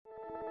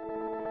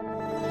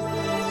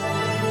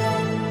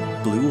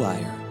Blue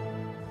Wire.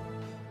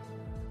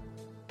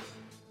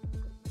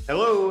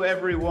 Hello,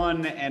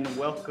 everyone, and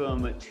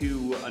welcome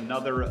to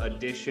another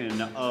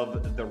edition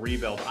of The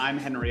Rebuild. I'm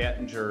Henry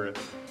Ettinger,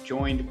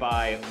 joined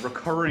by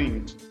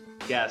recurring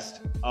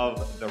guest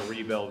of The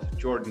Rebuild,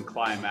 Jordan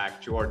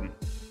Klimack. Jordan,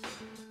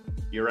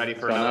 you ready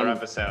for another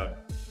episode?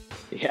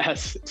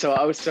 Yes. Do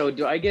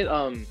I get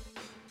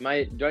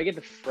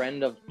the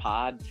friend of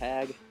pod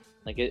tag?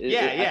 I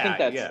think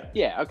that's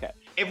yeah. Okay.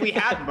 If we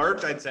had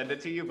merch, I'd send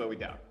it to you, but we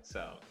don't.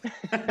 So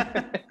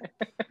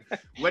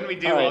when we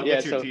do, I'll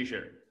get you a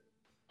t-shirt.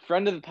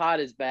 Friend of the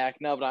pod is back.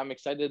 No, but I'm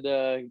excited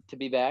to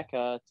be back.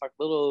 Talk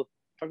a little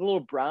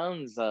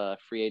Browns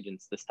free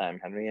agents this time,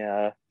 Henry.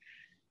 And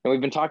we've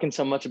been talking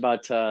so much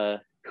about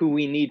who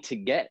we need to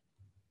get.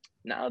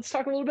 Now let's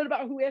talk a little bit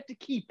about who we have to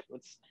keep.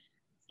 Let's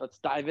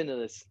dive into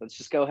this. Let's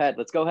just go ahead.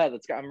 Let's go.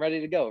 I'm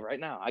ready to go right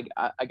now.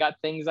 I got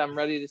things I'm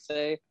ready to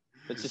say.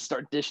 Let's just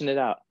start dishing it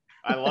out.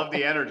 I love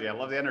the energy.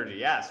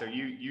 Yeah. So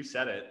you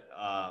said it.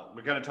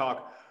 We're going to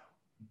talk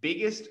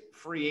biggest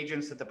free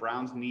agents that the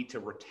Browns need to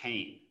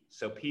retain.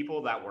 So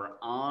people that were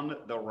on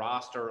the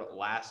roster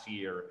last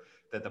year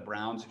that the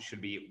Browns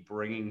should be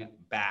bringing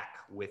back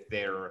with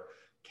their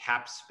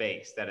cap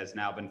space that has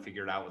now been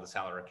figured out with the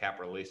salary cap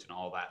release and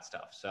all that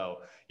stuff. So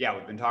yeah,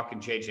 we've been talking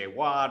J.J.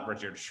 Watt,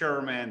 Richard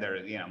Sherman,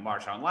 there's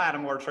Marshawn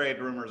Lattimore trade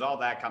rumors, all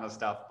that kind of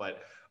stuff.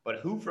 But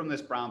who from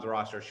this Browns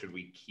roster should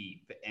we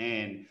keep?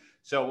 And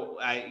so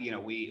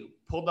we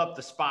pulled up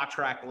the spot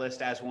track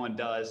list as one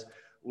does,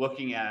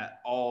 looking at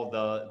all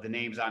the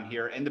names on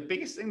here. And the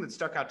biggest thing that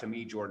stuck out to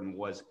me, Jordan,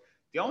 was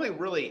the only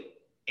really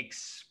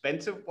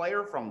expensive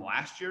player from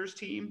last year's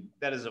team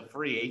that is a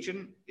free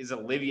agent is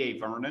Olivier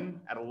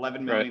Vernon at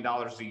 $11 million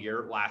a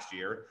year last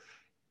year.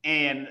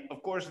 And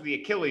of course, the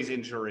Achilles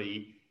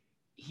injury,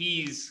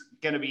 he's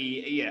going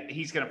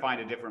to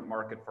find a different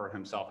market for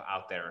himself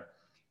out there.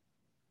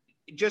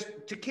 Just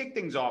to kick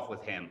things off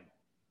with him,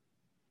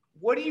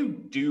 what do you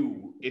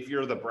do if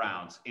you're the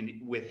Browns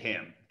with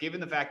him, given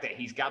the fact that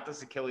he's got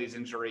this Achilles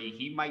injury?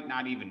 He might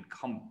not even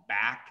come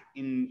back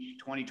in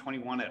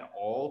 2021 at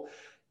all.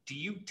 Do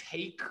you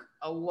take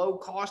a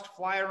low-cost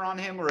flyer on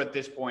him, or at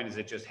this point is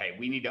it just, hey,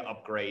 we need to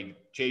upgrade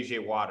J.J.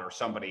 Watt or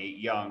somebody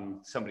young,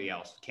 somebody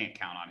else can't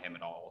count on him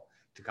at all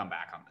to come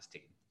back on this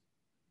team?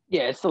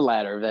 Yeah, it's the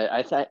latter of it.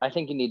 I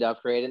think you need to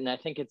upgrade it, and I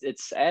think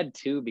it's sad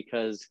too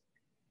because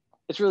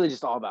it's really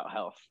just all about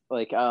health.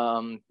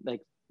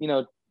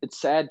 It's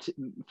sad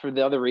for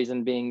the other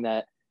reason being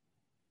that,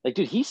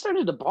 dude, he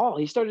started to ball.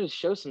 He started to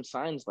show some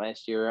signs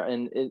last year.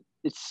 And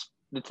it's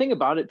the thing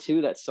about it,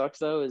 too, that sucks,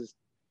 though, is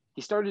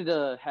he started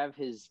to have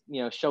his,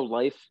 show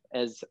life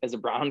as a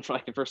Brown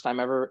for the first time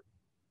ever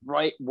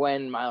right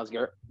when Myles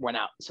Garrett went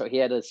out. So he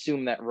had to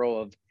assume that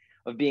role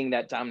of being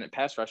that dominant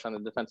pass rush on the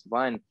defensive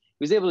line.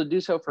 He was able to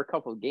do so for a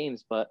couple of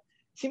games, but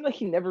it seemed like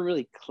he never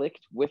really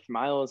clicked with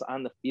Myles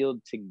on the field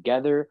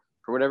together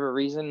for whatever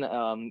reason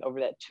over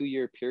that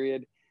 2-year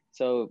period.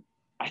 So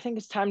I think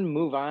it's time to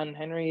move on,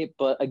 Henry.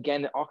 But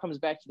again, it all comes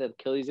back to that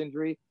Achilles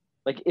injury.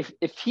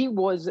 If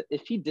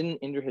he didn't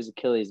injure his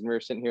Achilles and we were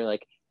sitting here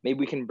maybe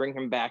we can bring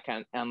him back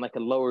on a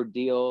lower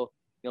deal,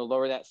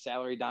 lower that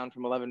salary down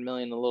from 11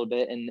 million a little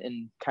bit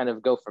and kind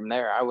of go from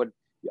there.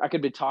 I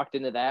could be talked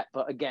into that.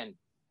 But again,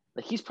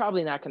 he's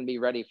probably not going to be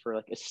ready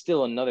for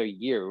still another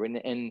year.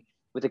 And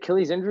with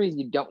Achilles injuries,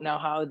 you don't know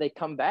how they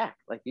come back.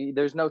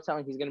 There's no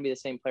telling he's going to be the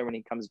same player when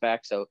he comes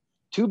back. So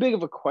too big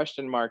of a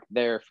question mark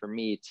there for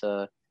me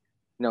to,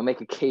 make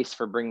a case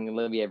for bringing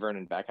Olivier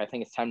Vernon back. I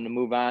think it's time to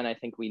move on. I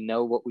think we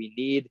know what we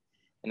need,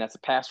 and that's a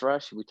pass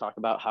rush. We talk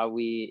about how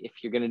if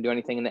you're going to do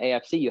anything in the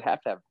AFC, you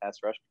have to have a pass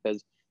rush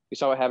because we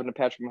saw what happened to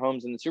Patrick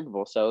Mahomes in the Super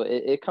Bowl. So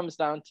it comes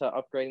down to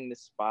upgrading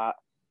this spot.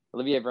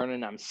 Olivier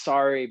Vernon, I'm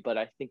sorry, but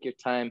I think your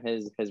time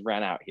has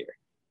ran out here.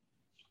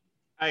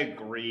 I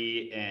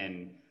agree,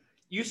 and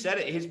you said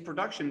it. His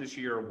production this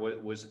year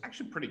was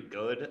actually pretty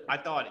good. I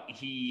thought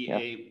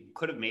he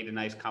could have made a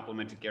nice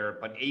compliment to Garrett,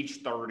 but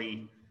age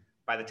 30,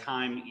 by the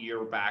time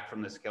you're back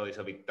from this Achilles,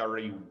 he'll be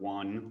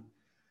 31.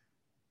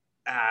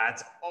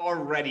 It's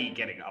already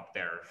getting up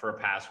there for a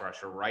pass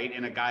rusher, right?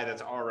 And a guy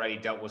that's already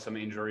dealt with some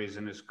injuries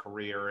in his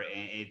career.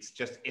 And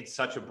it's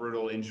such a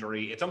brutal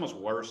injury. It's almost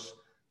worse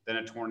than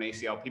a torn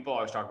ACL. People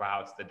always talk about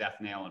how it's the death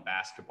nail in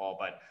basketball,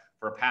 but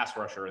for a pass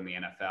rusher in the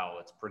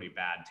NFL, it's pretty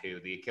bad too.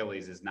 The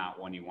Achilles is not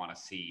one you want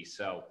to see.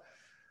 So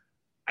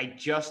I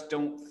just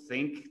don't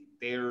think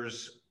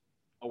there's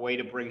a way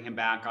to bring him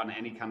back on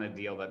any kind of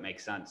deal that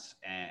makes sense.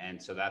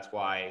 And so that's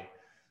why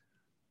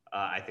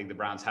I think the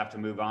Browns have to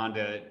move on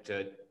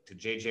to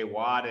J.J.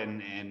 Watt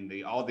and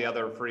all the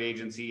other free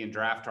agency and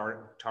draft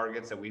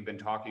targets that we've been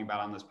talking about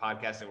on this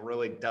podcast. It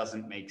really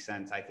doesn't make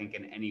sense, I think,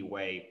 in any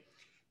way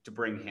to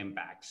bring him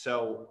back.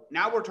 So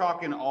now we're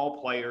talking all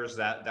players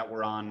that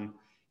were on,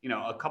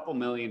 a couple $1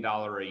 million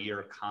a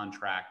year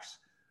contracts.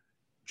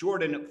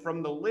 Jordan,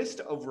 from the list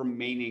of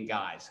remaining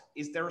guys,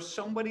 is there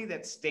somebody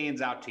that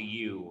stands out to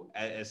you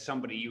as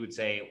somebody you would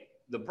say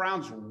the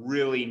Browns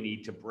really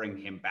need to bring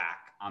him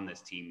back on this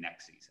team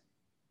next season?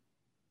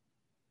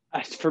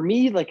 For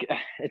me, like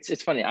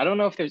it's funny. I don't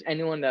know if there's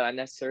anyone that I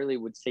necessarily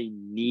would say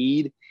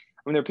need.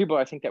 I mean, there are people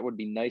I think that would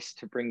be nice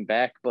to bring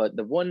back, but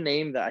the one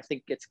name that I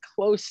think gets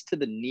close to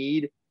the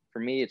need for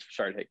me, it's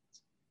Rashard Higgins.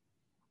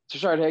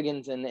 It's Rashard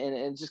Higgins, and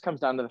it just comes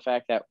down to the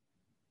fact that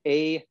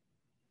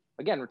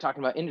again, we're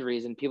talking about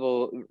injuries and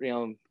people,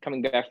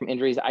 coming back from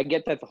injuries. I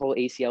get that the whole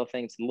ACL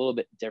thing, it's a little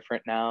bit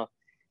different now.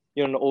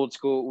 In the old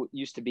school, it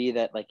used to be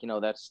that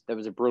that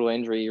was a brutal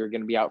injury. You're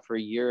going to be out for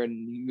a year,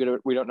 and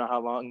we don't know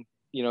how long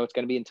it's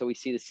going to be until we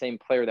see the same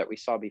player that we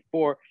saw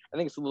before. I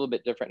think it's a little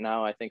bit different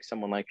now. I think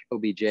someone like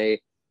OBJ,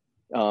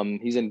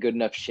 he's in good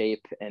enough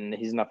shape and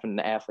he's enough of an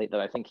athlete that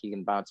I think he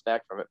can bounce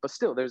back from it. But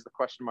still, there's the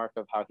question mark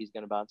of how he's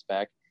going to bounce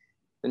back.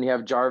 Then you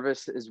have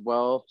Jarvis as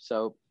well.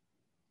 So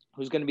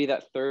who's going to be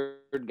that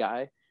third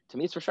guy? To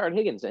me, it's Rashard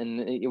Higgins,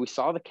 and we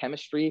saw the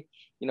chemistry.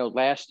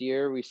 Last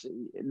year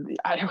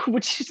I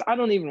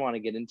don't even want to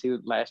get into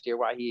last year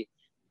why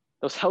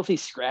those healthy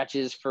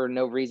scratches for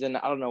no reason.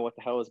 I don't know what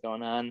the hell is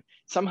going on.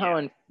 Somehow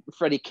in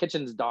Freddie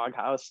Kitchens'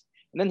 doghouse,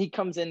 and then he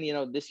comes in.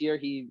 This year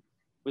he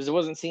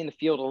wasn't seeing the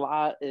field a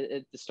lot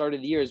at the start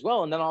of the year as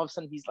well, and then all of a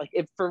sudden he's like,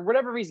 if for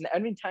whatever reason,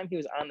 every time he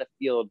was on the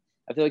field,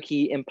 I feel like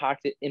he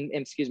impacted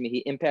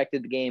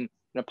the game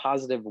in a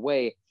positive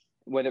way,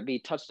 whether it be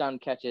touchdown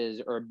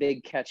catches or a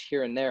big catch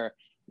here and there.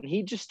 And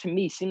he just, to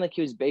me, seemed like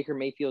he was Baker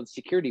Mayfield's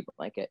security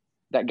blanket,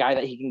 that guy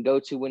that he can go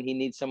to when he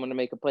needs someone to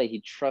make a play.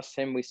 He trusts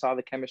him. We saw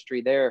the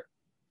chemistry there.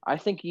 I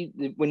think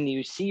when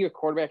you see your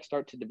quarterback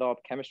start to develop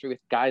chemistry with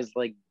guys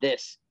like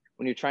this,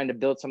 when you're trying to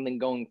build something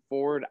going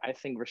forward, I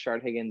think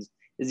Rashard Higgins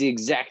is the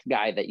exact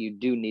guy that you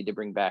do need to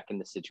bring back in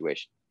this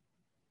situation.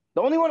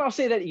 The only one I'll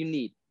say that you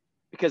need,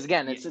 because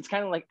again, it's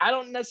kind of like, I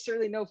don't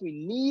necessarily know if we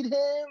need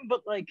him,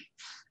 but like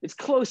it's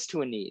close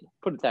to a need.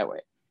 Put it that way.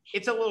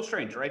 It's a little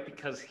strange, right?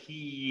 Because if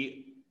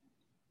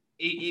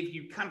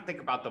you kind of think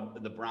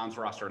about the Browns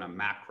roster in a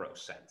macro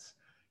sense,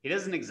 he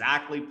doesn't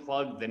exactly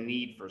plug the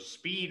need for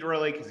speed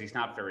really, because he's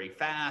not very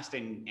fast,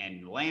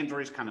 and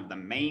Landry's kind of the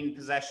main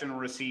possession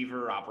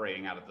receiver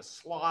operating out of the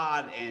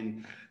slot.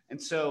 And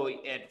so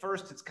at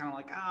first it's kind of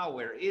like,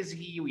 where is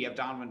he? We have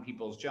Donovan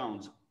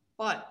Peoples-Jones.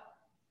 But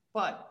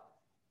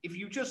if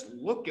you just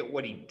look at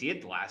what he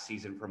did last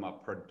season from a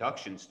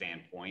production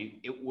standpoint,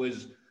 it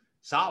was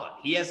solid.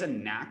 He has a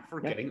knack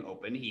for getting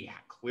open. He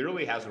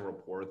clearly has a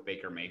rapport with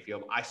Baker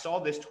Mayfield. I saw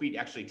this tweet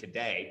actually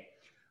today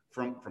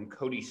from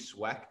Cody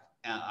Sweck,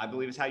 I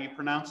believe is how you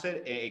pronounce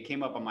it. It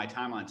came up on my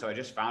timeline, so I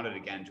just found it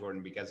again,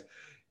 Jordan, because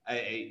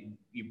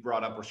you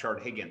brought up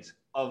Rashard Higgins.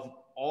 Of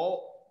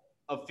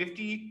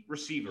 50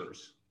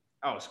 receivers,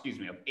 of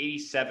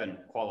 87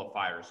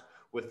 qualifiers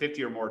with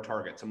 50 or more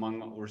targets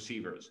among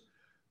receivers,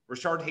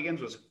 Rashard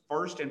Higgins was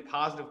first in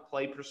positive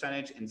play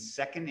percentage and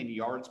second in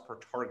yards per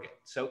target.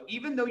 So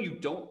even though you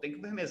don't think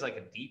of him as like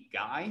a deep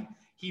guy,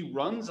 he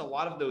runs a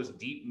lot of those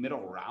deep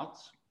middle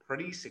routes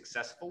pretty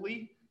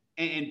successfully.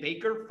 And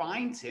Baker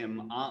finds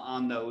him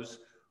on those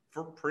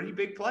for pretty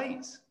big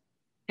plays.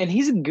 And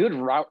he's a good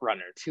route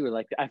runner too.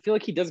 Like, I feel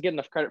like he does get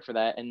enough credit for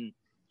that. And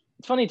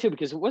it's funny too,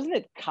 because wasn't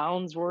it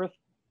Collinsworth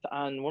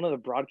on one of the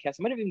broadcasts?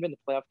 It might have even been the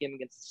playoff game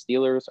against the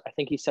Steelers. I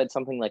think he said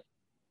something like,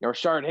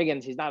 Rashard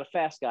Higgins, he's not a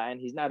fast guy and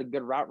he's not a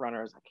good route runner.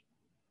 I was like,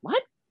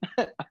 what?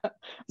 I was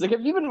like,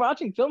 have you been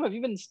watching film? Have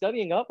you been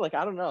studying up? Like,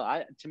 I don't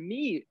know. To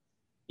me,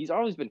 he's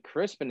always been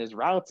crisp in his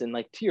routes. And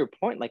like, to your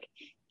point, like,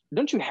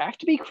 don't you have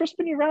to be crisp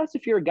in your routes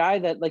if you're a guy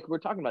that, like we're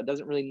talking about,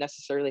 doesn't really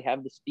necessarily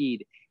have the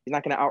speed? He's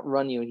not going to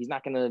outrun you. He's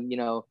not going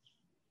to,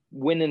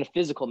 win in a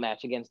physical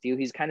match against you.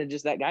 He's kind of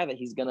just that guy that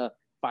he's going to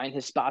find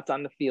his spots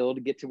on the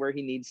field, get to where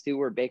he needs to,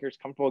 where Baker's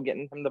comfortable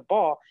getting him the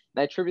ball.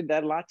 And I attribute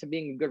that a lot to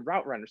being a good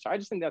route runner. So I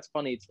just think that's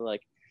funny to,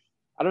 like,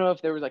 I don't know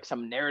if there was like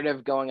some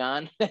narrative going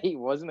on that he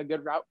wasn't a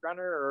good route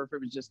runner, or if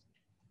it was just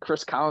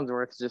Chris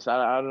Collinsworth.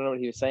 I don't know what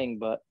he was saying,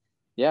 but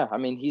yeah, I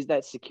mean, he's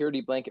that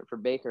security blanket for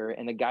Baker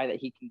and a guy that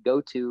he can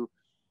go to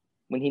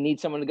when he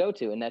needs someone to go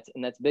to. And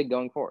that's big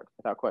going forward,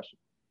 without question.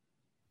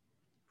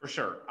 For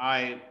sure.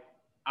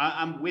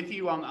 I'm with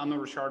you on the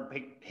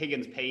Rashard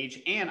Higgins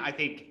page, and I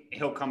think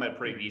he'll come at a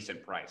pretty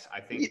decent price. I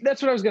think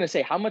that's what I was going to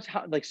say.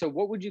 So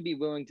what would you be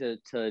willing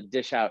to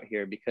dish out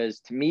here? Because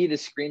to me,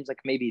 this screams like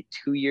maybe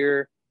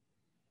 2-year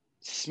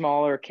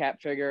smaller cap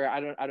figure.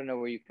 I don't know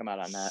where you come out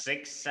on that.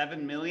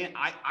 6-7 million.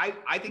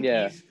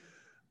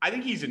 I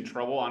think he's in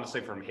trouble,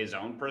 honestly, from his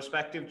own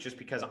perspective, just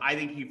because I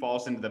think he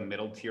falls into the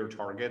middle tier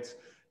targets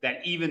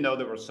that, even though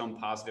there was some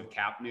positive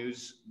cap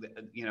news,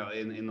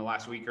 in the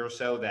last week or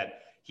so, that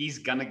he's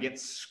going to get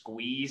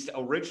squeezed.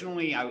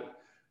 Originally,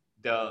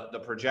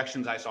 the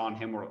projections I saw on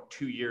him were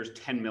 2 years,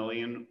 10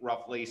 million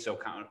roughly. So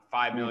kind of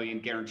 5 million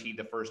guaranteed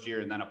the first year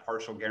and then a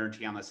partial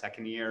guarantee on the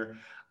second year.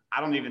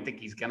 I don't even think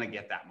he's going to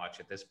get that much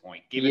at this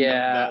point. Given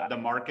the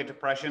market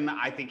depression,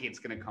 I think it's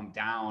going to come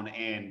down.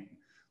 And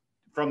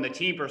from the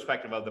team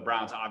perspective of the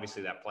Browns,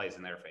 obviously that plays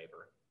in their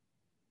favor.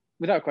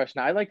 Without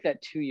question. I like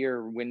that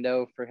 2-year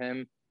window for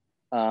him.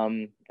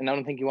 And I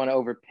don't think you want to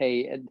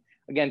overpay. And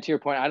again, to your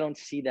point, I don't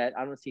see that.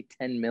 I don't see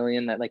 10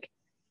 million that, like,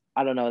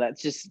 I don't know.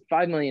 That's just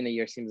 $5 million a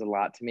year seems a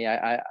lot to me.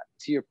 I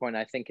to your point,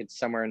 I think it's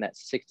somewhere in that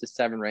 6 to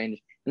 7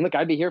 range. And look,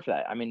 I'd be here for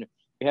that. I mean,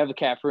 we have the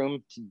cap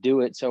room to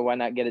do it, so why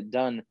not get it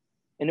done?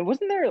 And it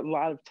wasn't there a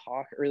lot of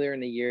talk earlier in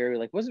the year?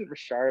 Like, wasn't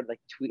Richard like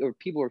tweet or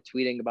people were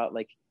tweeting about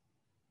like,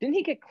 didn't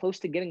he get close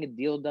to getting a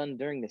deal done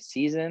during the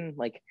season?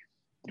 Like,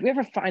 did we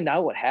ever find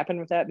out what happened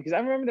with that? Because I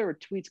remember there were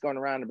tweets going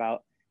around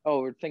about,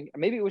 oh, we're thinking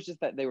maybe it was just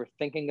that they were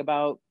thinking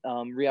about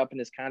re-upping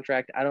his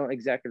contract. I don't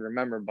exactly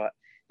remember, but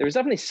there was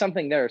definitely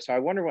something there. So I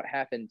wonder what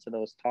happened to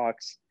those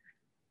talks,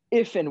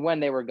 if and when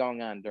they were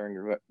going on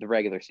during the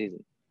regular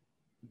season.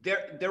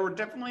 There were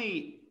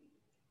definitely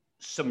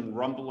some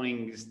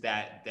rumblings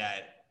that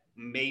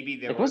maybe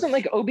there wasn't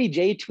like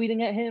OBJ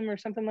tweeting at him or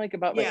something like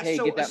about like, hey,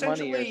 so get that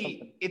money or essentially,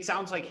 something. it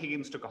sounds like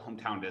Higgins took a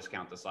hometown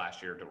discount this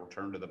last year to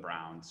return to the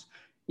Browns.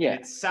 Yeah.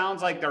 And it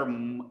sounds like there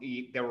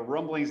were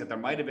rumblings that there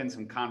might have been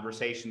some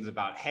conversations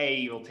about, hey,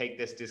 you'll take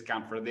this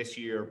discount for this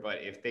year, but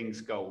if things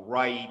go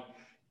right,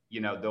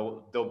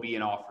 there'll be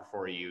an offer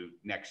for you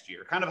next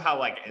year. Kind of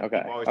how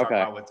people always talk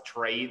about with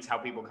trades, how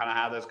people kind of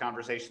have those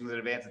conversations in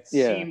advance. It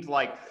seemed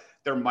like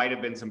there might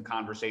have been some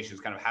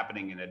conversations kind of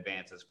happening in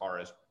advance as far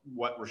as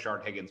what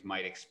Rashard Higgins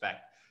might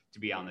expect to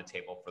be on the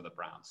table for the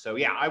Browns. So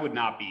yeah, I would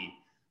not be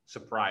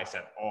surprised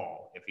at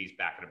all if he's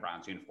back in a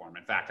Browns uniform.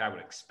 In fact, I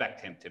would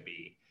expect him to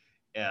be,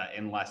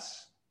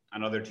 unless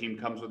another team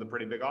comes with a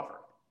pretty big offer.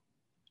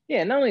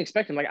 Yeah, not only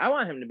expect him, I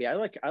want him to be. I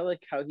like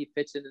how he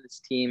fits into this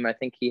team. I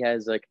think he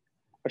has a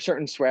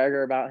certain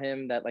swagger about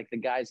him that the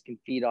guys can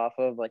feed off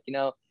of.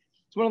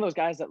 It's one of those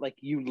guys that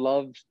you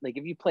love.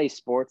 If you play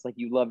sports,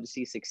 you love to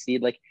see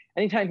succeed.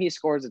 Anytime he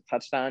scores a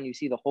touchdown, you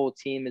see the whole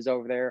team is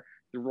over there,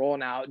 they're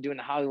rolling out, doing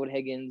the Hollywood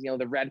Higgins,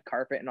 the red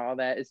carpet and all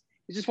that. It's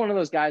just one of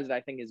those guys that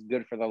I think is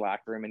good for the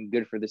locker room and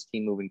good for this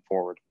team moving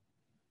forward.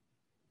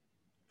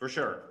 For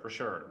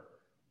sure.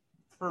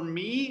 For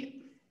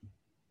me,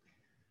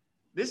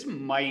 this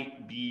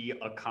might be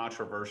a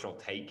controversial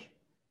take.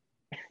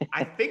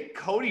 I think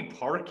Cody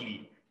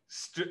Parkey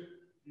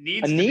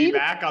needs to be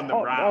back on the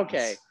Browns.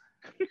 Okay.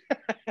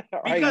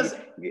 Because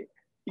you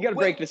got to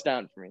break this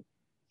down for me.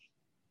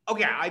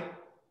 Okay,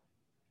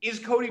 is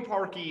Cody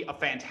Parkey a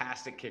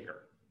fantastic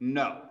kicker?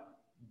 No.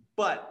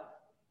 But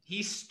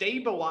he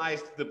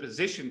stabilized the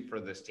position for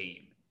this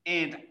team.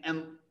 And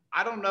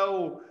I don't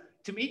know,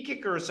 to me,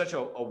 kicker is such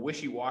a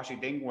wishy-washy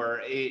thing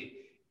where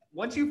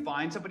once you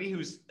find somebody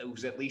who's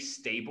at least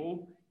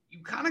stable,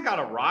 you kind of got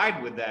to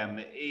ride with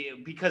them,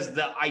 because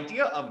the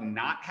idea of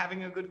not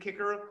having a good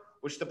kicker,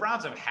 which the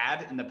Browns have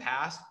had in the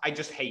past, I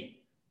just hate.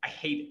 I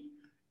hate it.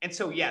 And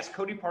so, yes,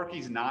 Cody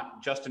Parkey's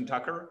not Justin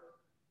Tucker,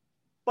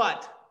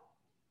 but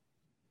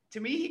to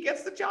me, he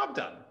gets the job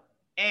done.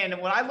 And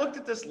when I looked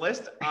at this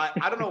list,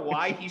 I don't know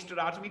why he stood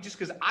out to me, just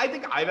because I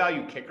think I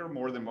value kicker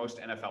more than most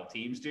NFL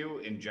teams do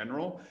in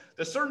general.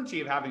 The certainty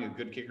of having a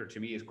good kicker to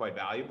me is quite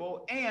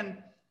valuable. And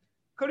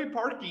Cody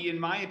Parkey, in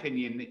my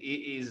opinion,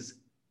 is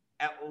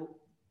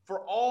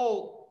for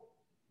all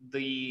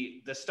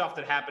the stuff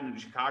that happened in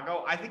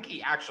Chicago, I think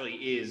he actually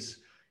is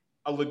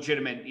a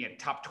legitimate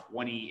top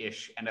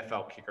 20-ish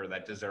NFL kicker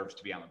that deserves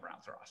to be on the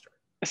Browns roster.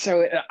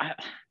 So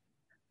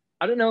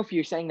I don't know if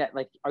you're saying that,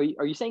 are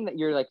you saying that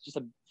you're just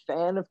a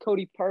fan of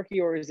Cody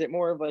Parkey, or is it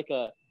more of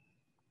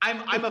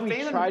I'm a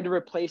fan. Tried to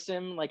replace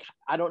him.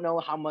 I don't know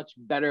how much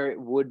better it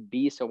would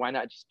be, so why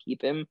not just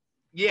keep him?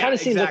 Yeah, kind of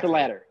seems like the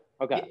latter.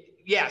 Okay.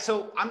 Yeah,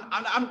 so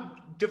I'm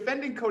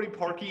defending Cody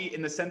Parkey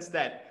in the sense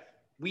that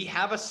we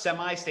have a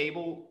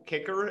semi-stable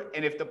kicker,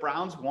 and if the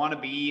Browns want to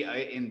be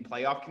in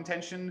playoff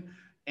contention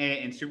and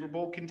in Super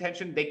Bowl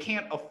contention, they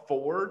can't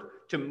afford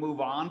to move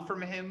on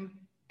from him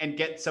and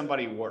get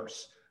somebody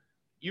worse.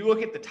 You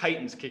look at the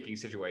Titans kicking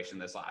situation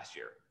this last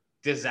year,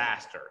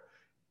 disaster.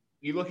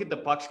 You look at the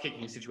Bucs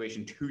kicking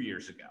situation 2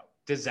 years ago,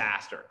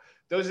 disaster.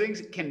 Those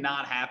things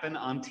cannot happen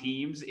on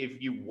teams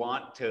if you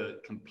want to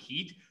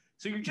compete.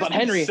 So you just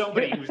need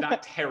somebody who's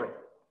not terrible.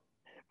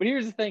 But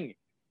here's the thing.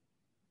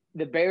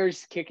 The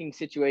Bears kicking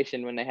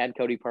situation when they had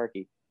Cody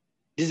Parkey,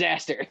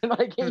 disaster. You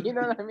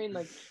know what I mean?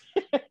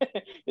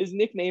 His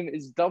nickname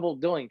is Double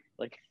Doink.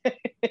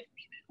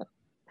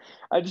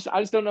 I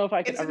just don't know if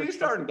I can ever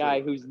trust a guy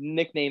whose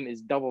nickname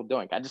is Double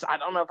Doink. I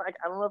don't know if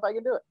I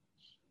can do it.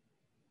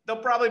 They'll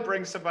probably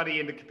bring somebody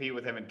in to compete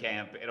with him in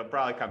camp. It'll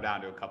probably come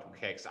down to a couple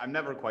kicks. I'm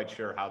never quite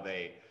sure how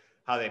they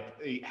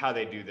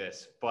do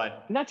this,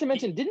 but not to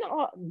mention, didn't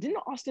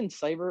Austin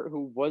Seibert,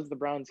 who was the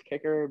Browns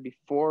kicker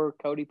before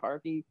Cody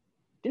Parkey,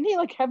 didn't he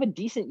have a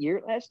decent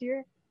year last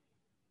year?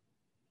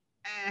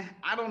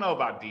 I don't know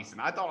about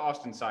decent. I thought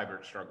Austin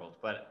Seibert struggled,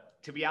 but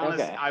to be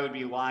honest, I would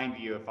be lying to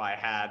you if I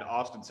had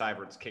Austin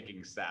Seibert's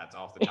kicking stats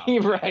off the top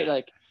of my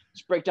head.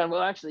 Just break down.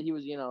 Well, actually, he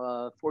was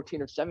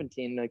 14 of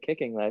 17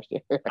 kicking last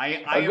year.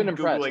 I am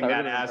Googling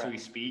that as we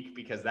speak,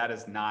 because that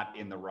is not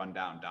in the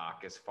rundown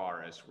doc as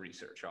far as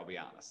research. I'll be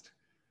honest.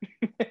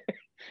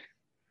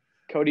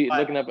 Cody,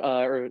 looking up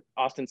or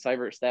Austin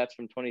Seibert stats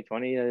from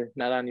 2020,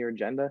 not on your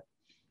agenda.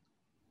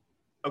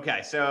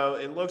 Okay, so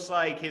it looks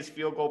like his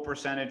field goal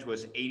percentage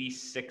was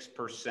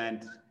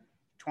 86%,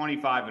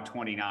 25 of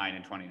 29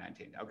 in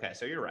 2019. Okay,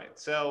 so you're right.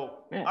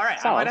 So, Yeah, all right,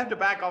 solid. I might have to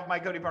back off my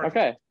Cody Parkey.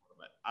 Okay.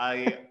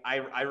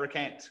 I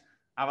recant.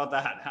 How about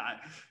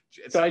that?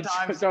 So I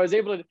was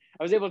able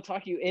to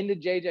talk you into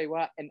JJ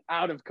Watt and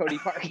out of Cody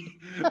Parkey.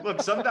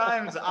 Look,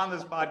 sometimes on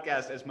this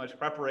podcast, as much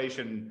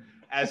preparation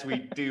as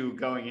we do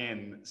going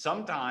in,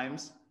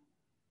 sometimes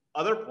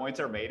other points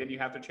are made and you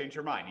have to change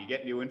your mind. You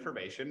get new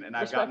information, and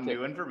I've gotten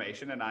new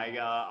information, and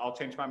I'll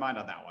change my mind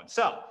on that one.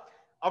 So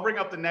I'll bring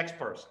up the next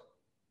person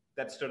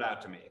that stood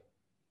out to me.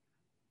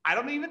 I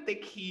don't even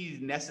think he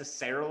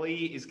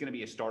necessarily is going to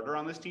be a starter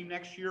on this team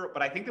next year,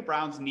 but I think the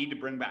Browns need to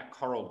bring back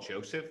Karl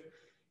Joseph,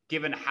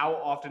 given how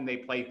often they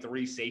play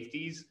three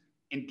safeties,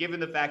 and given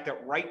the fact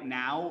that right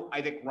now,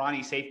 I think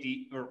Ronnie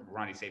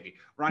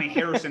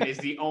Harrison is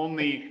the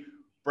only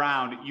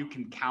Brown you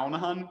can count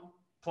on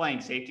playing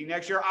safety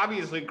next year.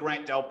 Obviously,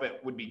 Grant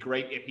Delpit would be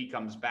great if he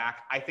comes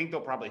back. I think they'll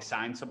probably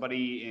sign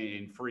somebody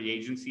in free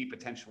agency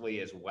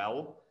potentially as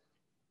well.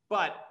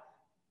 But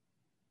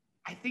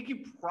I think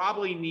you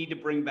probably need to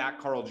bring back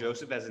Karl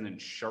Joseph as an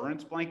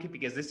insurance blanket,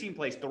 because this team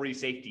plays three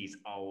safeties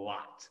a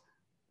lot.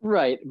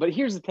 Right. But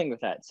here's the thing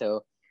with that.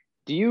 So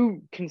do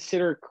you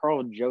consider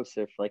Karl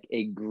Joseph like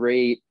a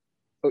great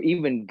or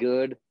even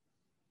good,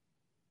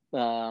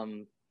 how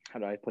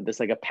do I put this,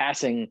 like a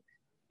passing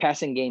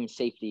game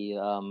safety,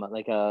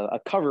 like a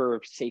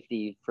cover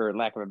safety, for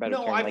lack of a better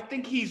term? No, I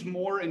think he's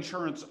more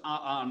insurance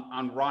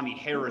on Ronnie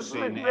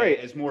Harrison, right.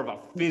 as more of a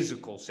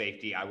physical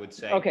safety, I would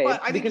say. Okay,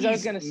 but I think because he's I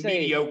was going to say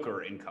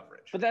mediocre in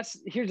coverage. But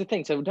here's the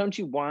thing. So don't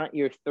you want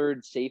your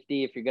third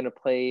safety, if you're going to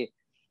play,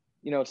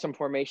 some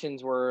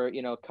formations where,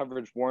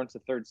 coverage warrants a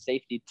third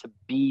safety, to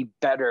be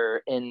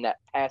better in that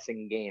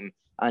passing game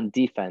on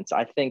defense?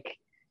 I think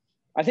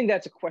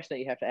that's a question that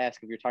you have to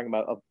ask if you're talking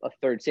about a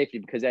third safety,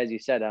 because as you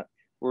said,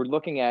 we're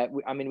looking at,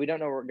 we don't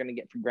know what we're going to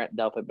get for Grant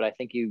Delpit, but I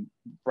think you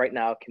right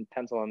now can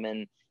pencil him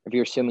in if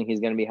you're assuming he's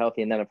going to be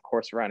healthy. And then, of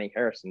course, Ronnie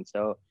Harrison.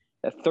 So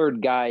that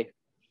third guy,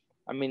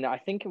 I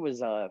think it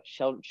was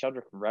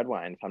Sheldrick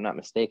Redwine, if I'm not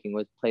mistaken,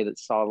 was play that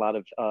saw a lot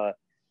of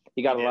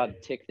he got a lot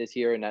of tick this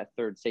year in that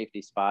third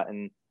safety spot,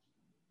 and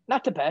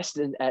not the best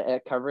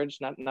at coverage,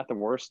 not the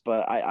worst,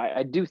 but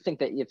I do think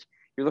that if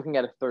you're looking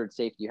at a third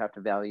safety, you have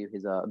to value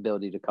his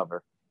ability to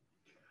cover.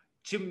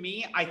 To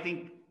me,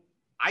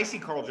 I see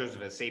Karl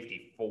Joseph as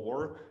safety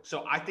 4.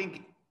 So I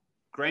think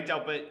Grant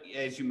Delpit,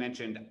 as you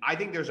mentioned, I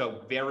think there's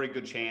a very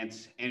good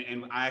chance,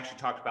 and I actually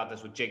talked about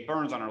this with Jake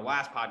Burns on our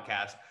last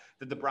podcast,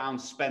 that the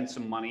Browns spend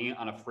some money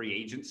on a free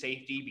agent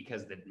safety,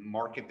 because the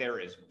market there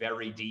is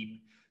very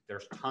deep.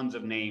 There's tons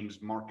of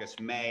names: Marcus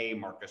May,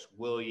 Marcus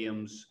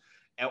Williams.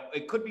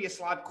 It could be a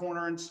slot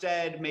corner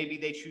instead. Maybe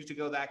they choose to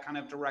go that kind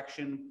of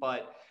direction.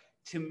 But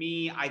to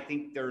me, I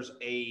think there's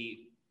a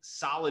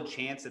solid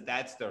chance that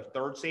that's their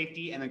third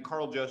safety. And then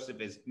Karl Joseph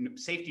is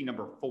safety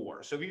number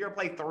 4. So if you're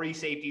going to play 3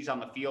 safeties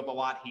on the field a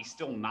lot, he's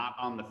still not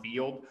on the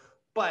field.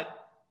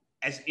 But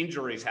as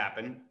injuries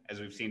happen, as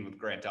we've seen with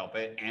Grant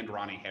Delpit and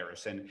Ronnie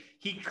Harrison,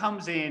 he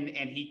comes in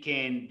and he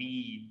can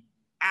be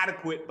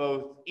adequate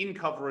both in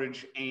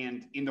coverage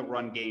and in the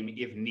run game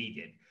if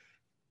needed.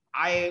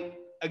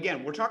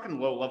 Again, we're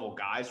talking low-level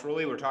guys,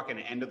 really. We're talking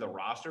end of the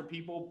roster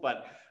people.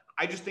 But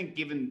I just think,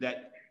 given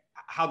that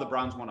how the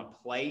Browns want to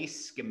play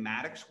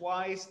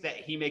schematics-wise, that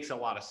he makes a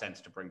lot of sense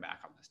to bring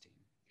back on this team.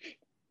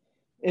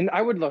 And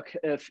I would look,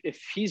 if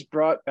he's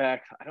brought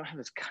back, I don't have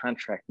his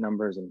contract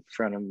numbers in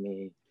front of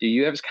me. Do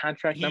you have his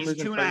contract numbers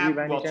in front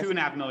of you?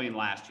 $2.5 million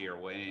last year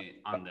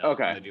on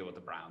the deal with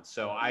the Browns.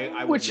 So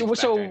I would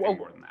expect anything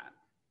more than that.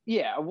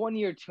 Yeah, a 1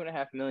 year,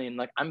 $2.5 million.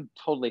 Like, I'm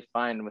totally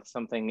fine with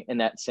something in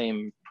that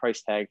same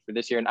price tag for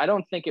this year. And I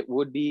don't think it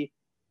would be,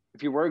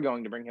 if you were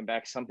going to bring him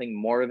back, something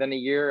more than a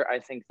year. I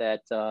think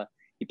that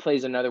he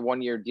plays another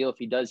 1 year deal if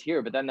he does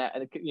here. But then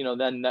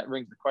that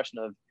rings the question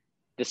of,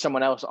 does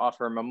someone else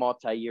offer him a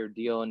multi-year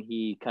deal and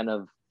he kind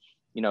of,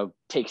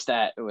 takes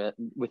that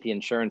with the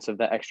insurance of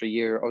that extra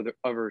year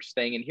over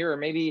staying in here, or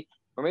maybe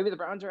the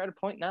Browns are at a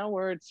point now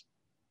where it's,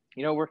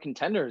 we're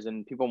contenders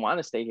and people want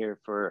to stay here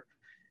for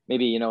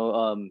maybe,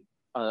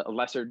 a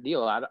lesser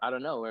deal. I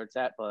don't know where it's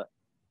at, but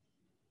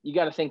you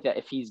got to think that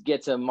if he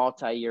gets a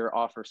multi-year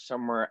offer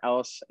somewhere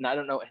else, and I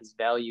don't know what his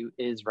value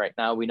is right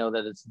now. We know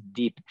that it's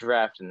deep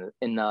draft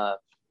in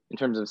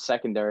terms of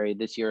secondary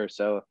this year.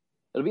 So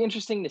it'll be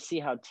interesting to see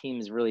how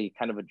teams really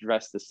kind of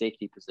address the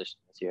safety position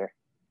this year.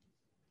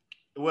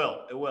 It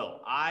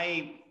will.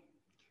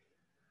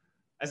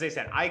 As I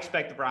said, I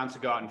expect the Browns to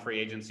go out in free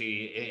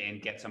agency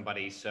and get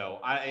somebody. So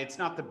it's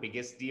not the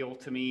biggest deal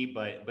to me,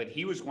 but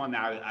he was one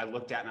that I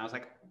looked at and I was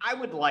like, I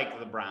would like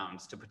the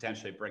Browns to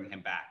potentially bring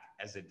him back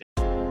as a.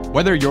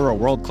 Whether you're a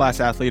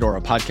world-class athlete or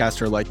a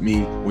podcaster like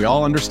me, we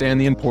all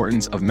understand the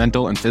importance of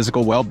mental and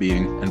physical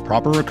well-being and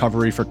proper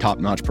recovery for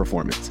top-notch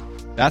performance.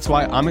 That's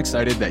why I'm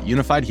excited that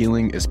Unified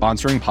Healing is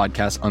sponsoring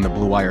podcasts on the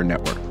Blue Wire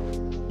Network.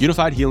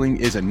 Unified Healing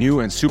is a new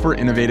and super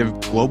innovative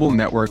global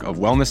network of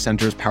wellness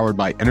centers powered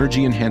by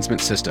Energy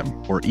Enhancement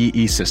System, or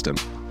EE System.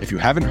 If you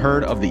haven't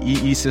heard of the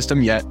EE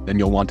System yet, then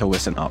you'll want to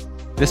listen up.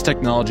 This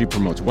technology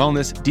promotes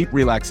wellness, deep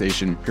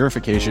relaxation,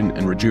 purification,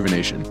 and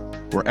rejuvenation.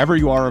 Wherever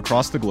you are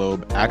across the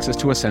globe, access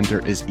to a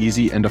center is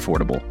easy and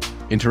affordable.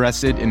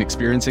 Interested in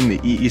experiencing the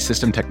EE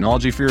System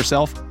technology for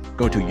yourself?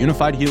 Go to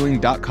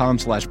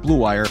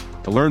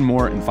unifiedhealing.com/bluewire to learn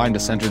more and find a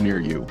center near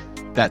you.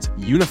 That's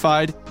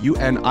unified,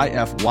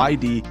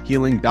 UNIFYD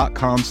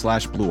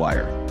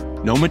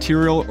healing.com/bluewire. No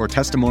material or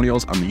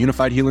testimonials on the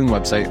Unified Healing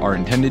website are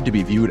intended to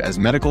be viewed as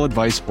medical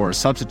advice or a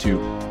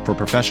substitute for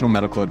professional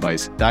medical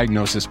advice,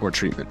 diagnosis, or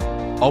treatment.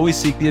 Always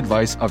seek the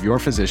advice of your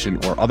physician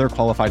or other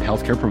qualified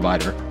healthcare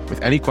provider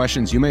with any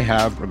questions you may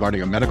have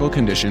regarding a medical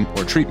condition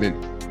or treatment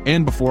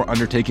and before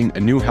undertaking a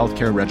new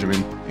healthcare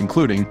regimen,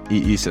 including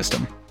EE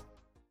System.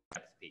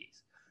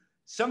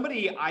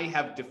 Somebody I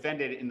have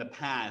defended in the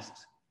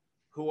past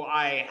who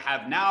I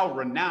have now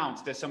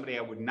renounced as somebody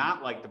I would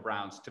not like the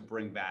Browns to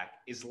bring back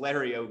is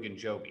Larry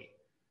Ogunjobi.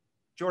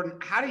 Jordan,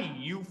 how do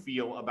you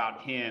feel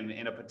about him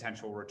in a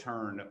potential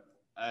return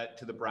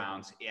to the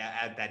Browns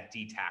at that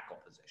D tackle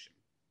position?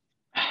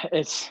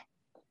 It's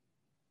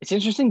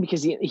interesting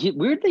because he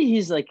weirdly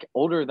he's like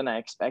older than I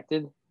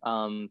expected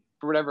for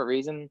whatever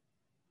reason.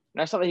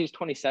 And I saw that he was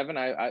 27.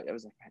 I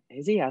was like,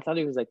 is he? I thought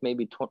he was like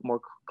maybe more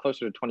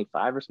closer to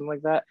 25 or something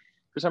like that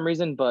for some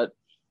reason, but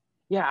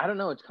yeah, I don't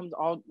know. It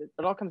all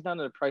comes down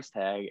to the price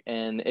tag.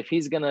 And if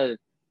he's going to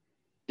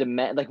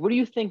demand, like, what do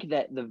you think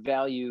that the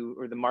value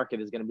or the market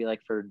is going to be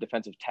like for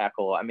defensive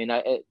tackle? I mean,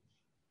 I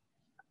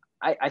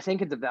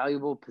think it's a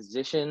valuable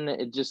position.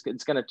 It's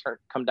going to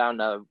come down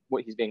to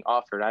what he's being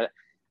offered. I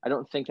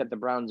don't think that the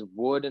Browns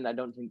would, and I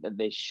don't think that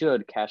they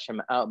should cash him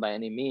out by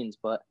any means,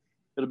 but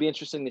it'll be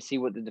interesting to see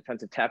what the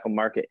defensive tackle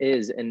market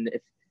is. And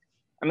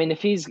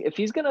if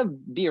he's going to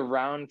be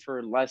around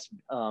for less,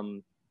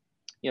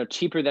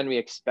 cheaper than we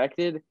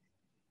expected,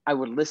 I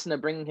would listen to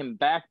bringing him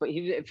back. But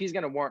if he's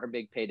going to warrant a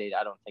big payday,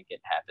 I don't think it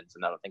happens,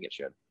 and I don't think it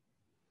should.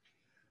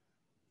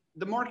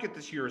 The market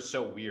this year is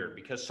so weird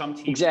because some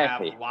teams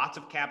have lots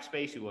of cap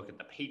space. You look at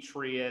the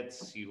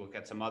Patriots, you look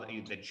at some other,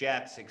 the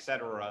Jets, et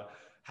cetera,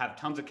 have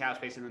tons of cap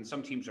space. And then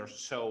some teams are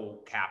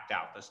so capped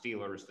out, the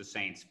Steelers, the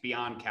Saints,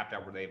 beyond capped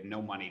out where they have no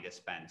money to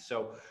spend.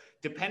 So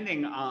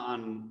depending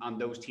on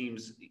those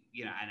teams,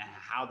 and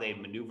how they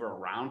maneuver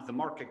around, the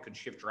market could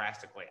shift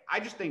drastically. I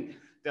just think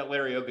that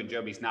Larry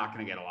Ogunjobi is not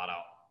going to get a lot of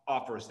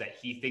offers that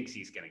he thinks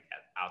he's going to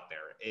get out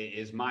there,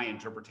 is my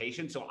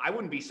interpretation. So I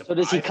wouldn't be surprised. So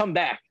does he come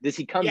back?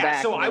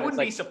 Yeah, so I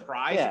wouldn't be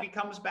surprised if he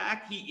comes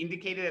back. He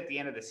indicated at the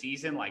end of the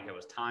season, like it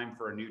was time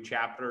for a new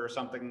chapter or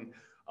something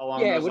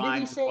along those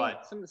lines. Yeah, what did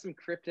he say? Some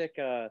cryptic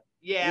it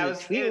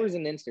was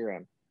an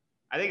Instagram.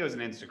 I think it was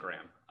an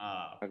Instagram.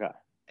 Okay.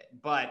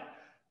 But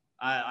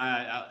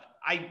I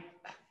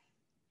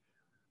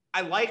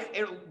like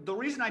it. The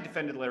reason I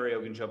defended Larry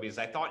Ogunjobi is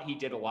I thought he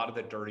did a lot of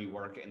the dirty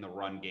work in the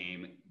run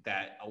game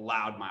that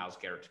allowed Myles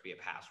Garrett to be a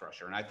pass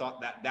rusher. And I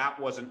thought that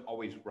wasn't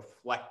always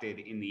reflected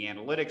in the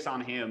analytics on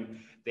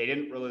him. They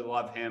didn't really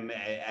love him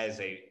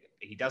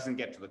he doesn't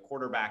get to the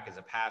quarterback as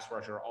a pass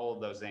rusher, all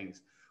of those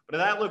things. But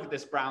as I look at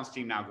this Browns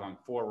team now going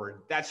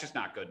forward, that's just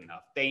not good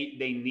enough. They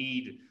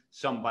need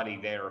somebody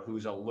there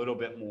who's a little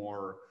bit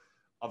more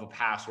of a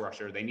pass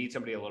rusher. They need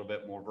somebody a little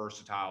bit more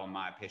versatile, in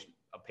my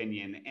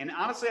opinion. And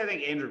honestly, I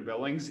think Andrew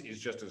Billings is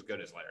just as good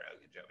as Larry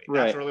Ogunjobi.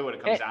 Right. That's really what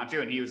it comes down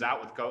to. And he was out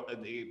with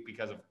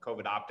because of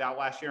COVID opt-out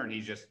last year, and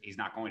he's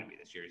not going to be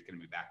this year. He's going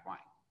to be back playing.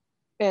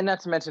 And not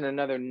to mention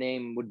another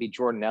name would be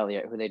Jordan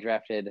Elliott, who they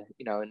drafted,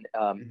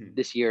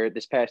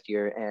 this past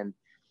year, and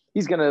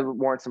he's going to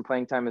warrant some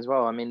playing time as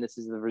well. I mean, this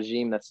is the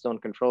regime that's still in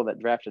control that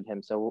drafted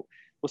him, so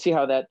we'll see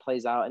how that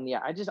plays out. And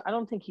yeah, I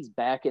don't think he's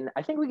back, and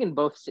I think we can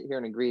both sit here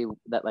and agree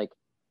that like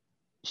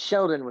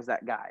Sheldon was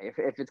that guy.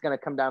 If it's going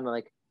to come down to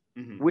like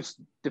which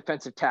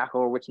defensive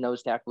tackle or which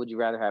nose tackle would you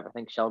rather have, I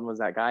think Sheldon was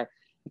that guy.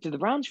 Did the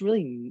Browns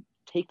really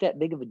take that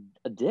big of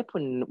a dip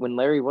when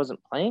Larry wasn't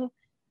playing?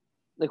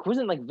 Like,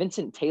 wasn't like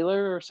Vincent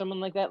Taylor or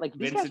someone like that? Like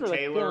these guys were like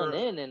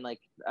filling in, and like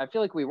I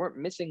feel like we weren't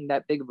missing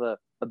that big of a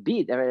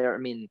beat. I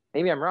mean,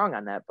 maybe I'm wrong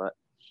on that, but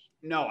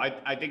no,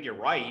 I think you're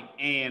right,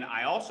 and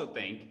I also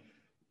think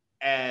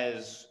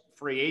as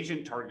free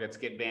agent targets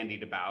get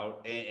bandied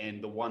about,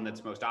 and the one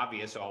that's most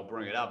obvious, so I'll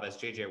bring it up, as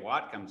J.J.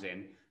 Watt comes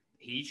in,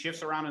 he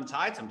shifts around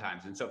inside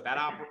sometimes, and so if that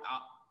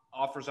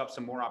offers up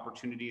some more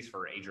opportunities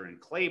for Adrian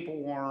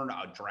Claiborne,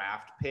 a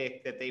draft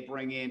pick that they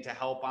bring in to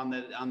help on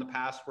the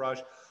pass rush,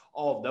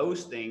 all of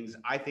those things,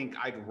 I think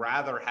I'd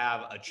rather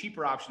have a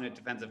cheaper option at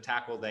defensive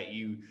tackle that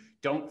you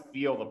don't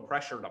feel the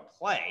pressure to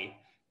play,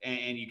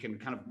 and you can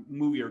kind of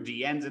move your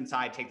DNs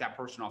inside, take that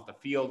person off the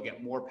field,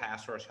 get more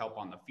pass rush help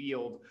on the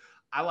field.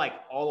 I like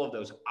all of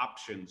those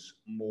options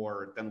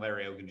more than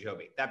Larry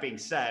Ogunjobi. That being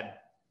said,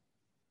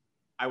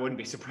 I wouldn't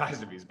be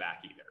surprised if he's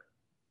back either.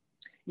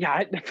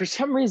 Yeah, for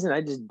some reason,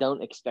 I just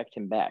don't expect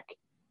him back.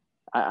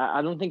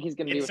 I don't think he's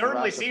going to be. It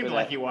certainly seemed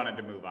like he wanted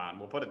to move on.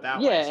 We'll put it that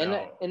way.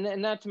 Yeah,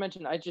 and not to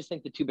mention, I just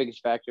think the two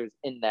biggest factors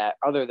in that,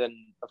 other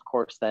than, of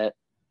course, that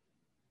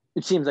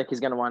it seems like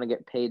he's going to want to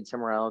get paid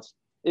somewhere else,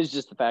 is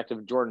just the fact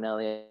of Jordan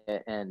Elliott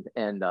and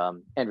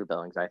Andrew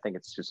Billings. I think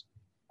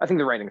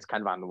the writing is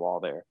kind of on the wall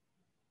there.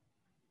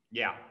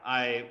 Yeah,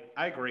 I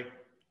agree.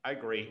 I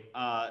agree.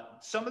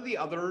 Some of the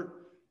other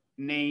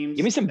names.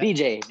 Give me some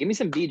BJ. Give me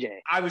some BJ.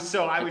 I was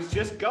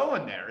just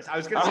going there. I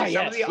was going to say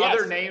some of the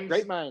other names.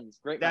 Great minds.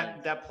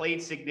 That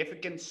played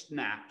significant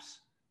snaps.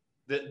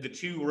 The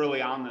two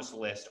really on this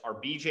list are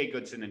BJ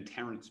Goodson and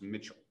Terrence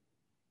Mitchell.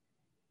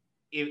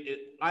 If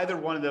either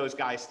one of those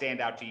guys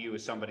stand out to you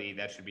as somebody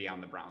that should be on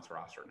the Browns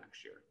roster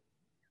next year?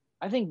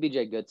 I think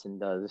BJ Goodson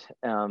does.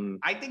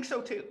 I think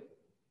so too.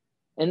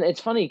 And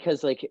it's funny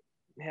because, like,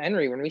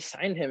 Henry, when we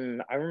signed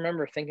him, I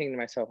remember thinking to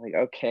myself, like,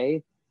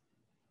 okay,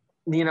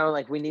 you know,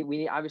 like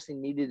we obviously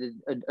needed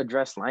to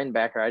address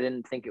linebacker. I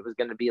didn't think it was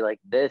going to be like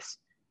this.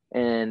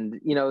 And,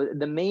 you know,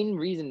 the main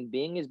reason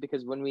being is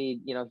because when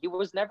he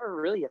was never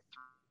really a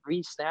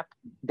 3-snap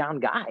down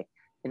guy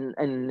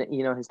and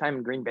you know, his time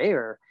in Green Bay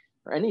or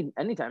any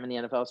time in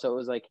the NFL. So it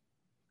was like,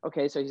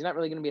 okay, so he's not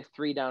really going to be a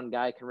 3-down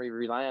guy. Can we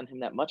rely on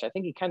him that much? I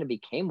think he kind of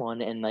became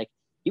one, and like,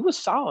 he was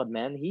solid,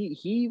 man.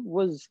 He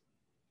was,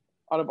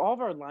 out of all of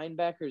our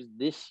linebackers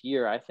this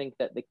year, I think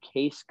that the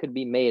case could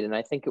be made, and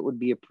I think it would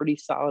be a pretty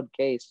solid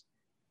case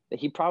that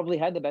he probably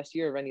had the best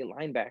year of any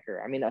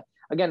linebacker. I mean,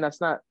 again,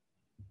 that's not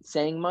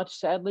saying much,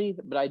 sadly,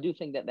 but I do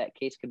think that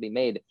case could be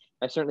made.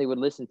 I certainly would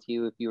listen to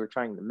you if you were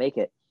trying to make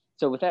it.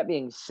 So with that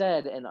being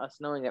said, and us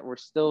knowing that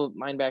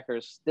linebacker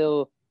is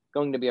still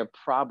going to be a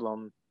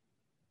problem,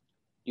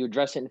 do you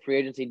address it in free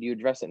agency? Do you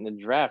address it in the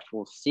draft?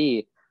 We'll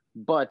see.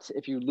 But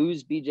if you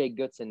lose BJ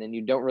Goodson and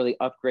you don't really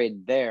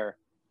upgrade there,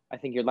 I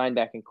think your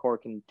linebacking core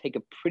can take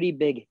a pretty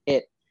big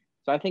hit.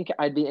 So I think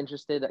I'd be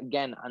interested,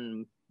 again,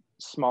 on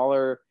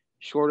smaller,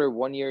 shorter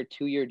 1-year,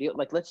 2-year deal.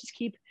 Like, let's just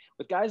keep,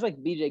 with guys like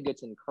BJ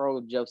Goodson,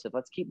 Carl Joseph,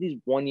 let's keep these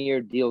 1-year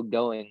deal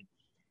going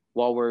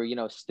while we're, you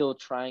know, still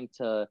trying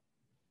to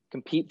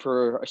compete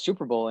for a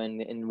Super Bowl.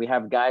 And we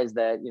have guys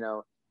that, you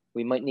know,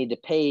 we might need to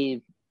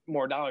pay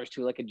more dollars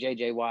to, like a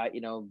JJ Watt.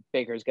 You know,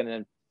 Baker's going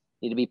to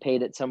need to be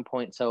paid at some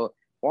point. So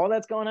while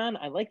that's going on,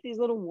 I like these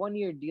little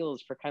 1-year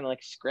deals for kind of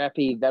like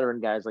scrappy veteran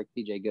guys like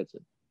BJ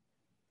Goodson.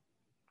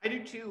 I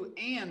do too.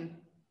 And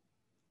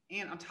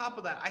on top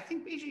of that, I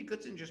think BJ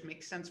Goodson just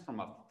makes sense from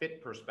a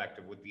fit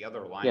perspective with the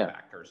other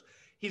linebackers.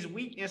 Yeah. His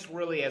weakness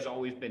really has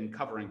always been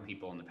covering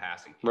people in the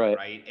passing game,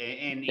 right?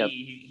 And yep.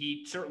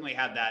 he certainly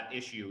had that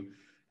issue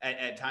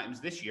at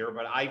times this year,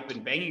 but I've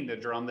been banging the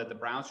drum that the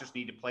Browns just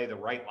need to play the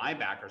right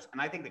linebackers.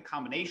 And I think the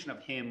combination of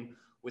him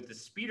with the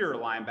speeder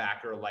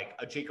linebacker like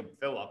a Jacob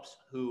Phillips,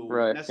 who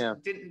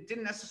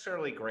didn't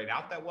necessarily grade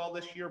out that well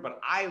this year,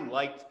 but I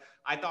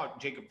thought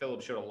Jacob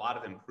Phillips showed a lot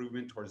of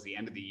improvement towards the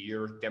end of the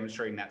year,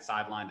 demonstrating that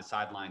sideline to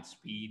sideline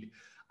speed.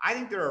 I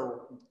think there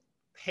are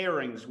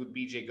pairings with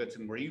BJ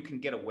Goodson where you can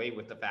get away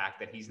with the fact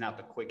that he's not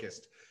the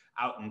quickest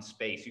out in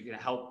space. You can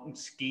help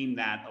scheme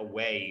that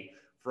away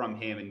from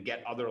him and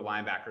get other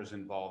linebackers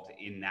involved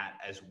in that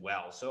as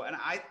well. So, and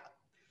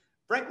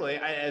frankly,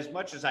 as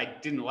much as I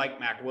didn't like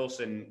Mack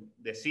Wilson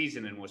this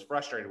season and was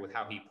frustrated with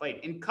how he played,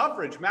 in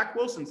coverage, Mack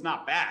Wilson's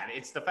not bad.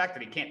 It's the fact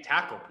that he can't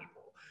tackle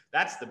people.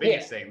 That's the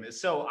biggest thing.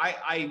 So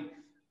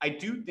I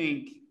do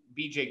think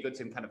BJ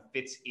Goodson kind of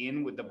fits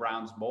in with the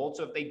Browns mold.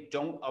 So if they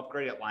don't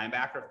upgrade at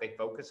linebacker, if they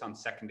focus on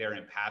secondary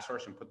and pass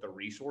rush and put the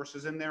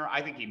resources in there,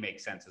 I think he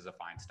makes sense as a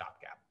fine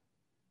stopgap.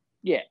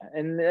 Yeah,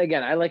 and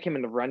again, I like him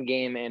in the run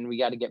game, and we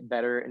got to get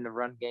better in the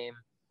run game.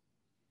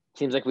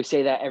 Seems like we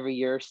say that every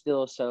year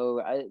still.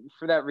 So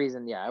for that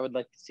reason, yeah, I would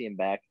like to see him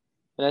back.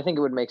 And I think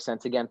it would make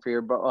sense again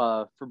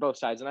for both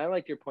sides. And I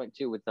like your point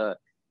too with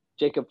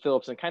Jacob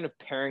Phillips and kind of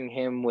pairing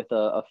him with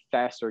a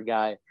faster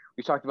guy.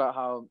 We talked about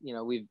how, you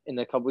know, we've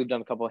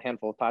done a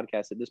handful of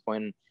podcasts at this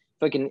point. And I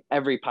feel like in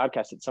every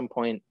podcast at some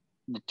point,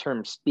 the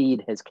term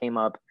speed has came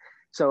up.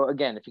 So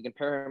again, if you can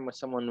pair him with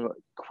someone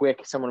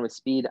quick, someone with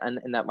speed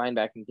in that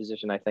linebacking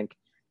position, I think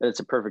that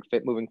it's a perfect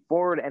fit moving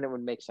forward, and it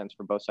would make sense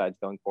for both sides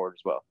going forward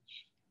as well.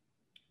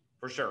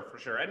 For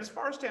sure. And as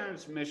far as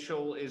Terrence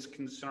Mitchell is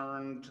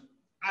concerned,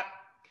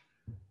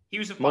 he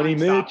was a fine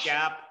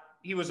stopgap.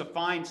 He was a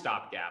fine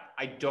stopgap.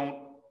 I don't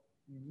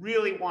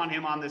really want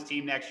him on this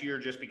team next year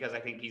just because I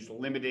think he's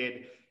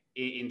limited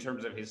in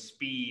terms of his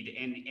speed,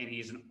 and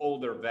he's an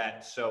older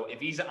vet. So if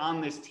he's on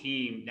this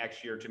team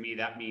next year, to me,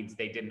 that means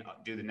they didn't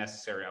do the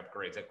necessary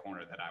upgrades at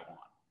corner that I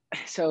want.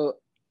 So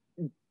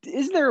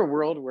is there a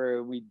world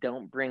where we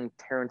don't bring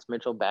Terrence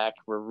Mitchell back?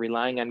 We're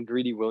relying on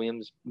Greedy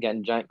Williams.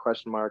 Again, giant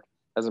question mark.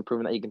 Hasn't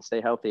proven that he can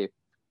stay healthy.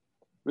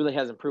 Really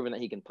hasn't proven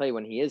that he can play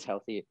when he is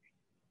healthy.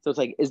 So it's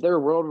like, is there a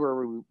world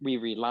where we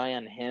rely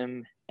on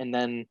him and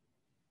then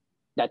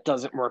that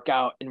doesn't work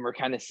out and we're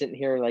kind of sitting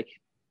here like,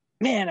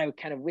 man, I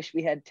kind of wish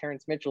we had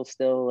Terrence Mitchell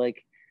still,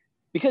 like,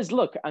 because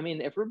look, I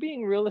mean, if we're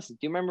being realistic,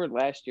 do you remember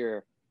last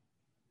year,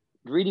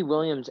 Greedy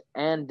Williams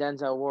and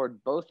Denzel Ward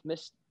both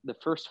missed the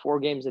first 4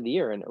 games of the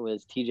year, and it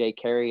was TJ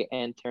Carey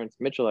and Terrence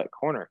Mitchell at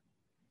corner.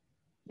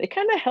 They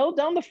kind of held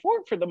down the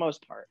fort for the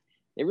most part.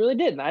 They really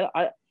did. And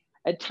I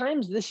at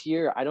times this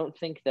year, I don't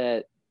think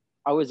that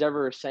I was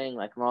ever saying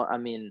like, well, I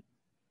mean,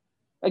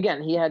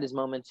 again, he had his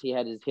moments, he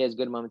has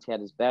good moments, he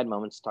had his bad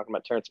moments, talking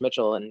about Terrence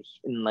Mitchell and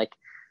like,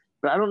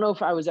 but I don't know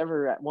if I was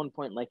ever at one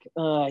point like,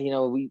 you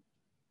know,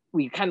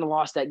 we kind of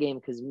lost that game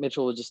because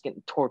Mitchell was just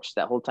getting torched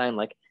that whole time.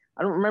 Like,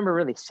 I don't remember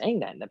really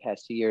saying that in the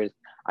past 2 years.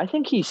 I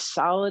think he's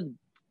solid.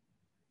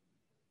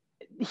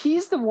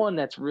 He's the one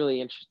that's really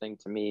interesting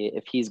to me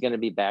if he's going to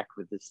be back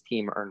with this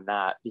team or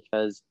not,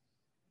 because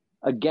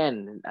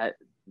again,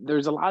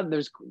 there's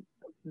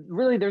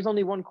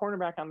only one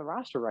cornerback on the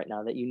roster right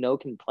now that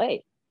can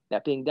play,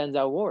 that being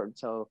Denzel Ward.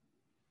 So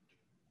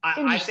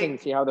I think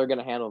to see how they're going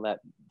to handle that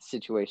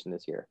situation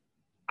this year.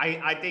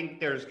 I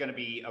think there's going to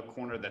be a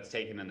corner that's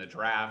taken in the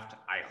draft.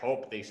 I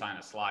hope they sign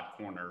a slot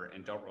corner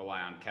and don't rely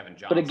on Kevin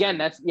Johnson. But again,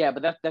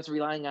 that's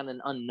relying on an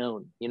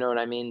unknown. You know what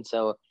I mean?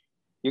 So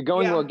you're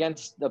going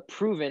against the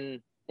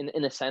proven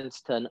in a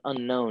sense to an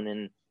unknown.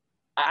 And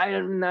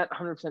I'm not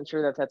 100%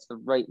 sure that that's the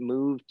right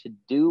move to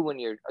do when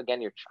you're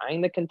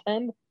trying to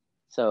contend.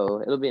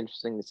 So it'll be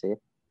interesting to see.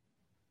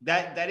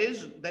 That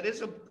is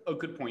a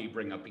good point you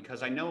bring up,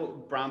 because I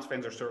know Browns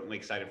fans are certainly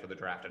excited for the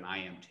draft, and I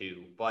am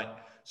too.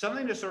 But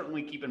something to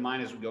certainly keep in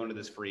mind as we go into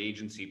this free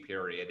agency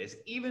period is,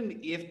 even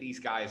if these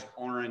guys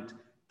aren't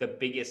the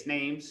biggest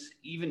names,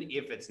 even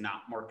if it's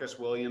not Marcus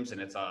Williams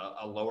and it's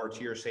a lower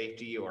tier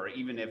safety, or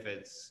even if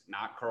it's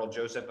not Carl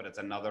Joseph but it's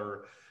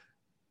another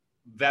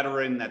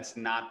veteran that's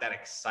not that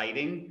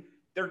exciting,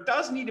 there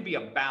does need to be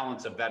a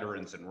balance of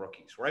veterans and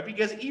rookies, right?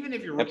 Because even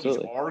if your rookies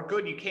are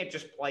good, you can't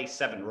just play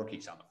 7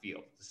 rookies on the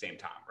field at the same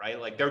time, right?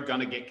 Like, they're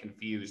going to get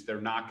confused. They're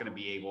not going to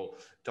be able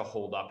to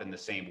hold up in the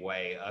same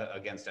way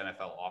against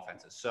NFL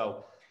offenses.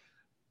 So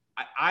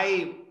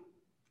I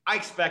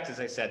expect, as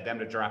I said, them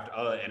to draft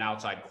an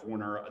outside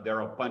corner. There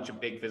are a bunch of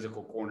big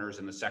physical corners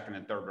in the second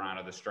and third round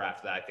of this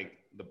draft that I think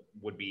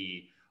would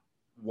be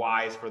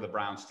wise for the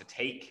Browns to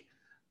take.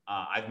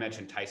 I've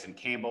mentioned Tyson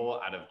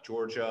Campbell out of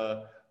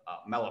Georgia.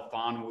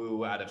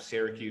 Melifonwu out of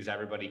Syracuse,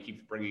 everybody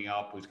keeps bringing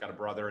up, who's got a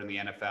brother in the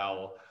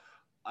NFL.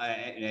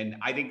 And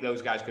I think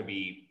those guys could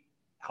be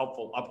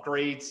helpful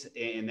upgrades.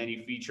 And then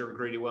you feature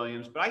Greedy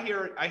Williams. But I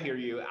hear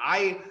you.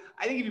 I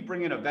think if you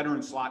bring in a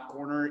veteran slot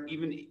corner,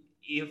 even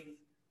if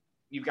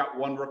you've got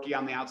one rookie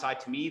on the outside,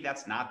 to me,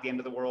 that's not the end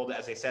of the world.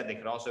 As I said, they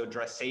could also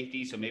address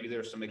safety. So maybe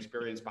there's some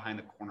experience behind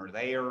the corner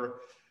there.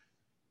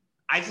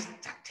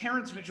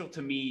 Terrence Mitchell,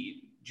 to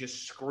me,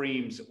 just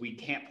screams, we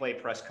can't play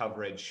press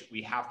coverage.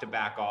 We have to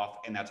back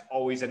off. And that's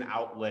always an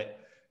outlet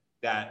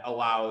that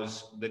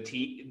allows the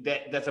team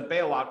that's a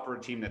bailout for a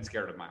team that's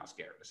scared of Myles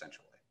Garrett,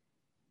 essentially.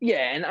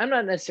 Yeah. And I'm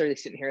not necessarily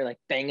sitting here like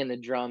banging the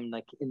drum,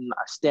 like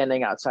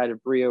standing outside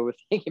of Brio with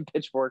taking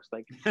pitchforks,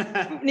 like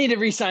need to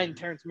re-sign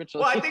Terrence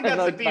Mitchell. Well, I think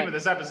that's the theme of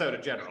this episode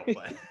in general.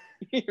 But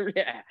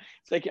yeah.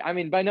 It's like, I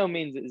mean, by no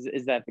means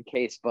is that the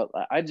case, but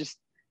I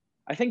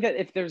think that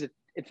if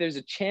there's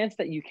a chance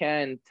that you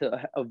can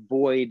to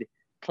avoid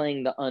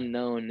playing the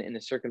unknown in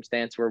a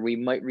circumstance where we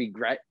might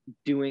regret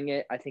doing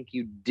it, I think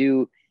you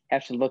do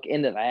have to look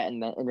into that.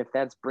 And if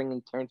that's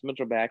bringing Terrence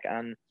Mitchell back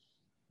on,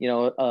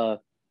 a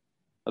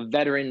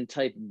veteran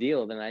type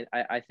deal, then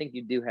I think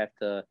you do have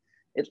to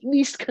at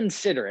least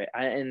consider it.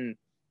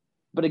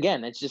 But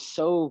again, it's just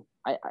so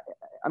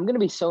I'm going to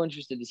be so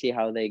interested to see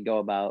how they go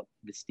about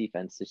this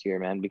defense this year,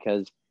 man,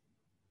 because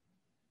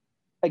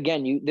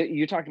again,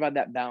 you talked about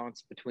that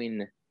balance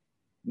between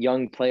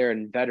young player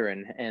and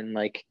veteran, and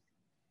like,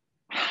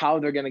 how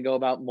they're going to go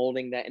about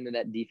molding that into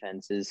that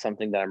defense is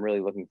something that I'm really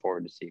looking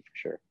forward to see for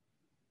sure.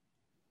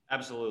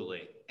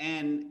 Absolutely.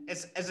 And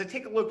as I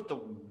take a look at the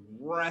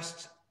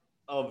rest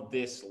of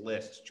this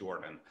list,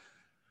 Jordan,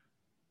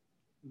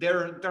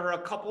 there are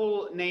a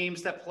couple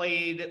names that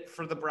played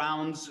for the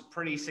Browns,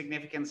 pretty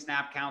significant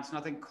snap counts,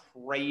 nothing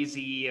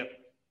crazy.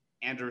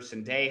 Andrew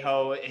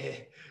Sendejo,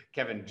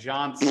 Kevin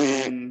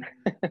Johnson,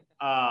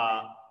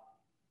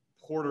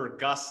 Porter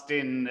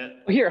Gustin.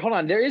 Here, hold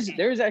on. There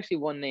is actually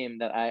one name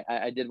that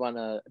I did want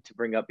to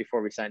bring up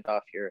before we signed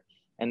off here,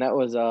 and that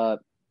was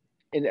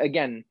and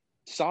again,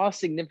 saw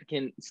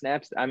significant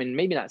snaps. I mean,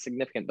 maybe not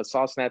significant, but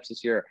saw snaps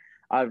this year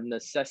out of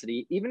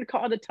necessity. Even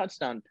caught a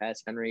touchdown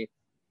pass, Henry,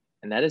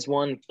 and that is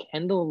one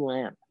Kendall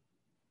Lamb.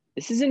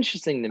 This is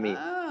interesting to me.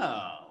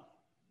 Oh.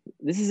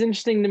 This is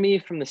interesting to me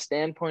from the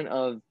standpoint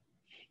of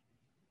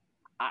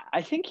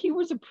I think he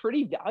was a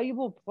pretty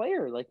valuable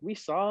player. Like we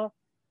saw.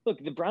 Look,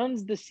 the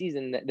Browns this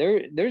season,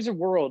 there's a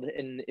world,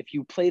 and if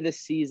you play this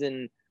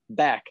season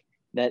back,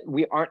 that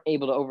we aren't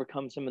able to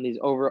overcome some of these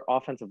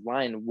offensive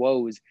line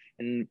woes.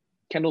 And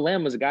Kendall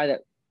Lamb was a guy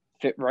that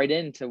fit right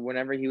into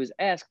whenever he was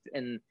asked,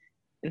 and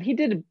he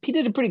did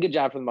a pretty good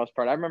job for the most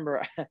part. I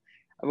remember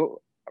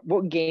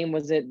what game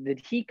was it?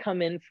 Did he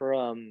come in for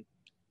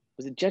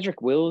was it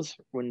Jedrick Wills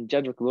when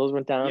Jedrick Wills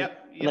went down?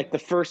 Yep. And like the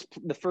first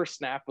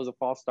snap was a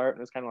false start, and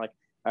it was kind of like,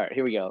 all right,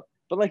 here we go.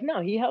 But like,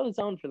 no, he held his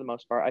own for the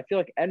most part. I feel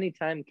like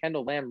anytime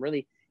Kendall Lamb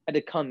really had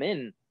to come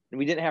in, and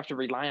we didn't have to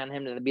rely on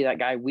him to be that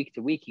guy week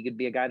to week, he could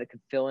be a guy that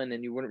could fill in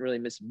and you wouldn't really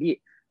miss a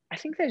beat. I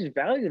think there's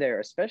value there,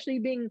 especially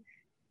being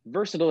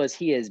versatile as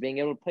he is, being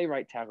able to play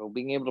right tackle,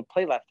 being able to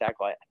play left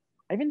tackle.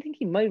 I even think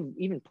he might have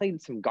even played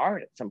some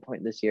guard at some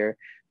point this year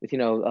with,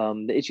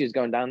 the issues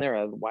going down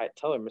there. Wyatt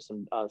Teller missed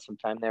some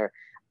time there.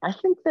 I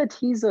think that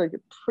he's a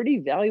pretty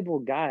valuable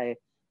guy.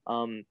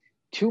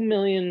 $2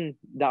 million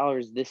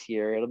this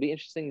year. It'll be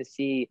interesting to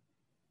see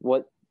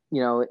what,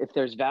 if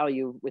there's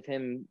value with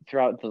him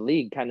throughout the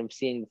league, kind of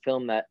seeing the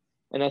film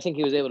and I think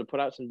he was able to put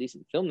out some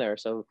decent film there.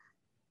 So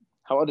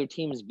how other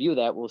teams view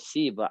that, we'll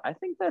see. But I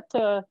think that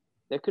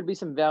there could be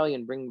some value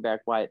in bringing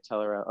back Wyatt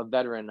Teller, a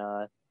veteran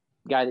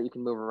guy that you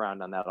can move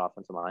around on that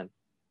offensive line.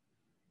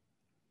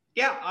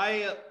 Yeah,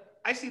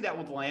 I see that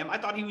with Lamb. I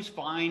thought he was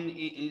fine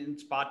in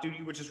spot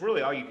duty, which is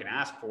really all you can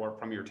ask for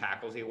from your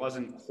tackles. He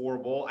wasn't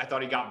horrible. I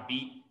thought he got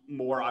beat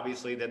more,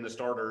 obviously, than the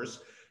starters.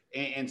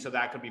 And so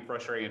that could be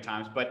frustrating at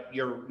times. But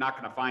you're not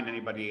going to find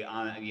anybody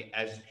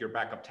as your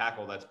backup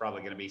tackle that's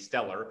probably going to be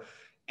stellar.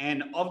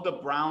 And of the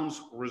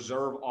Browns'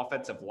 reserve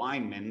offensive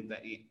linemen,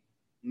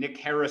 Nick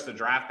Harris, the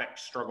draft pick,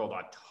 struggled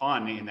a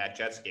ton in that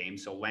Jets game.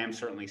 So Lamb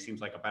certainly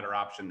seems like a better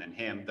option than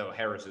him, though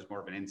Harris is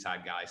more of an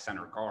inside guy,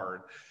 center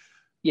guard.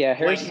 Yeah,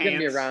 Harris is going to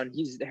be around.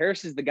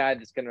 Harris is the guy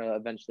that's going to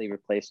eventually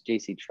replace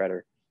J.C.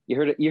 Treader. You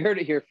heard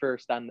it here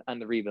first on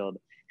the rebuild.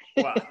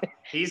 Well,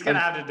 he's going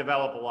to have to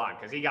develop a lot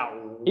because he got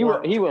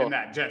worked in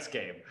that Jets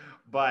game.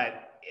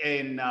 But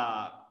in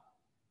other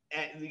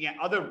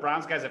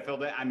Browns guys that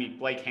filled it, I mean,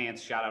 Blake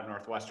Hance, shout out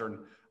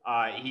Northwestern.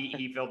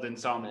 He filled in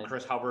some. Nice.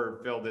 Chris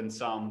Hubbard filled in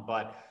some,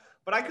 but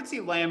I could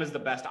see Lamb as the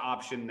best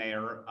option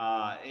there.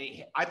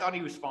 I thought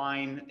he was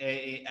fine.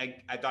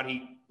 I thought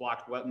he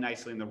blocked well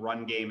nicely in the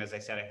run game. As I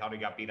said, I thought he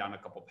got beat on a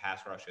couple pass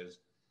rushes.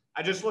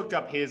 I just looked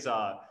up his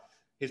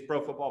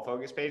Pro Football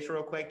Focus page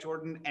real quick,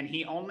 Jordan, and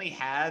he only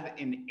had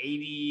an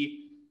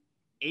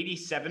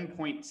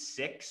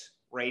 87.6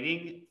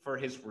 rating for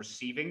his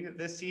receiving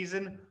this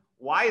season.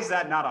 Why is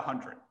that not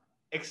 100?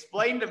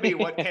 Explain to me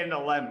what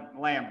Kendall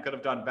Lamb could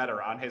have done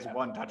better on his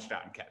one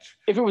touchdown catch.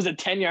 If it was a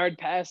 10-yard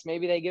pass,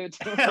 maybe they give it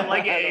to him.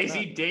 Is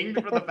he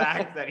dinged for the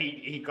fact that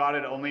he got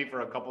it only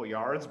for a couple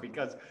yards?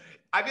 Because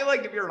I feel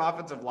like if you're an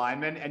offensive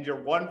lineman and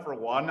you're 1 for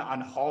 1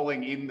 on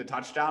hauling in the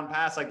touchdown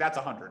pass, like that's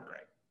 100, Greg.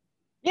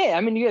 Yeah,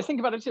 I mean, you got to think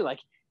about it too. Like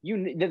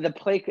the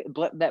play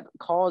that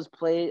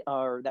play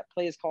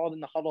is called in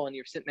the huddle, and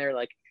you're sitting there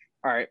like,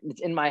 all right, it's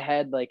in my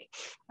head. Like,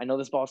 I know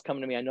this ball's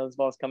coming to me. This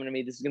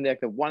is going to be like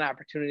the one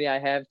opportunity I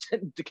have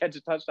to catch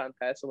a touchdown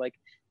pass. So like,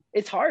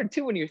 it's hard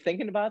too when you're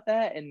thinking about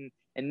that and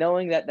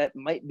knowing that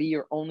might be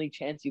your only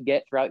chance you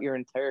get throughout your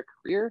entire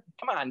career.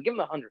 Come on, give him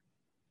 100.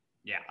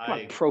 Yeah, Come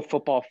on, Pro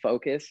Football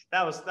Focus.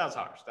 That was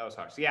harsh. That was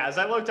harsh. Yeah, as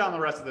I look down the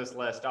rest of this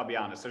list, I'll be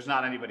honest. There's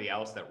not anybody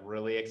else that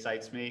really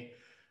excites me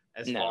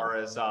as far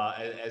as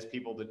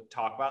people to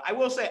talk about. I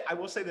will say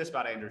this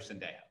about Andrew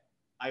Sendejo.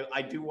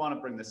 I do want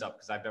to bring this up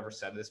because I've never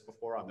said this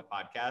before on the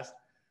podcast.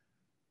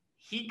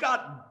 He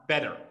got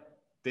better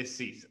this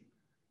season.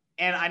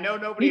 And I know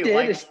nobody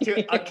likes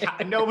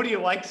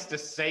to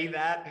say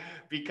that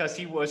because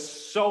he was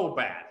so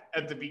bad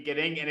at the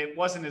beginning, and it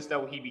wasn't as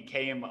though he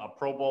became a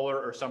Pro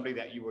Bowler or somebody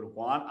that you would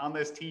want on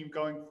this team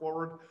going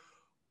forward.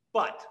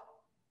 But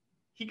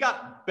he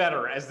got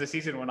better as the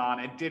season went on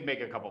and did make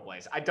a couple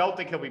plays. I don't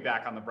think he'll be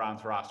back on the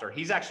Browns roster.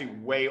 He's actually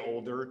way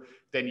older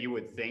than you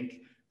would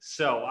think.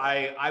 So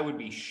I would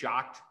be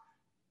shocked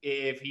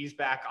if he's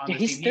back on the team.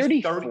 He's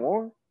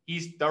 34?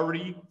 He's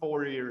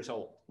 34 years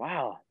old.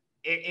 Wow.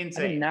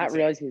 Insane. I did not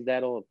realize he's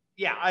that old.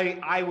 Yeah,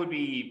 I would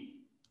be,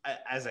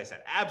 as I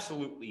said,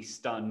 absolutely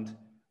stunned.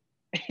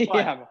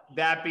 Yeah.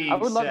 That being said, I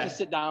would love to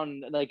sit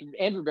down. Like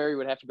Andrew Berry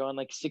would have to go on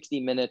like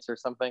 60 Minutes or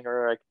something,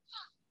 or like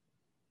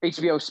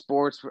HBO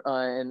Sports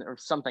or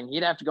something.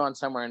 He'd have to go on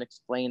somewhere and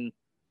explain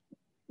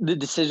the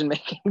decision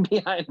making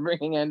behind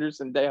bringing Andrew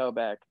Sendejo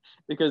back,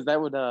 because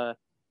that would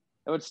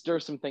stir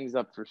some things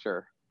up for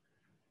sure.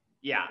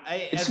 Yeah,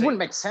 it just wouldn't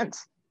make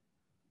sense.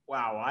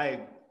 Wow,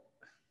 I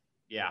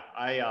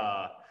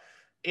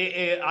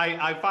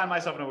find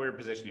myself in a weird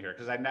position here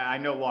because I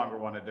no longer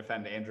want to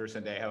defend Andrew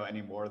Sendejo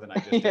any more than I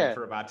just did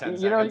for about 10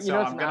 seconds.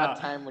 So it's not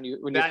time when you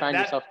find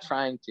yourself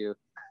trying to.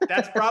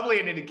 That's probably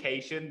an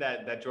indication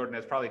that Jordan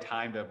has probably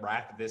time to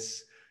wrap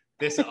this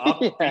up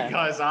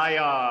because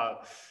I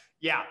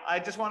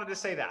just wanted to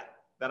say that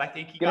I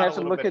think he got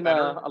a little bit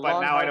better,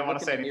 but now I don't want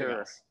to say anything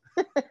else.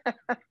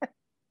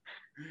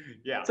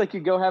 Yeah, it's like you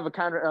go have a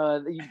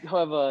cocktail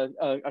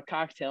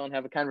and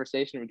have a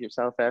conversation with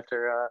yourself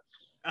after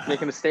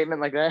making a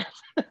statement like that.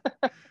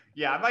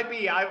 Yeah,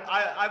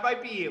 I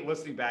might be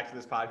listening back to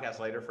this podcast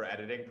later for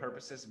editing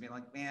purposes and being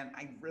like, man,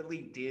 I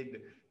really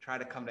did try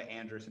to come to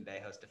Andrew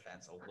Sendejo's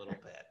defense a little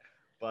bit,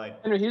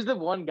 but I know he's the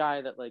one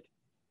guy that like.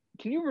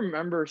 Can you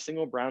remember a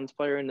single Browns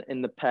player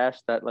in the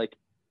past that like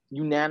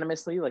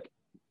unanimously like?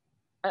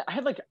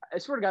 I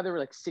swear to God, there were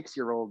like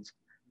 6-year-olds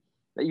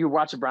that you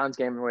watch a Browns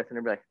game with and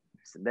they'd be like,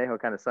 Sendejo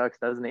kind of sucks,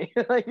 doesn't he?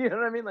 Like, you know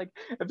what I mean? Like,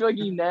 I feel like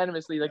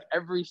unanimously, like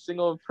every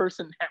single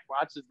person that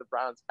watches the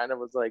Browns kind of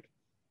was like,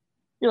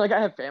 you know, like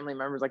I have family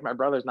members, like my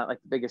brother's not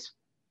like the biggest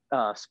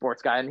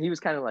sports guy. And he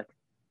was kind of like,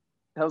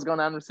 the hell's going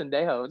on with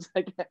Sendejo? It's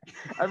like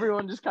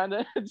everyone just kind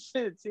of,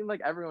 it seemed like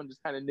everyone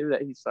just kind of knew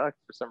that he sucked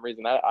for some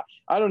reason.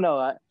 I don't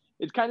know.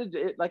 It's kind of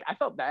like I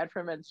felt bad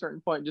for him at a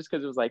certain point just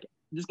because it was like,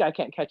 this guy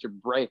can't catch a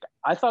break.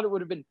 I thought it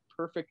would have been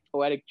perfect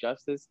poetic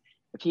justice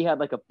if he had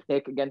like a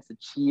pick against the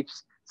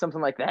Chiefs,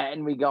 something like that,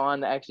 and we go on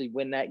to actually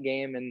win that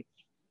game. And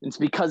it's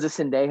because of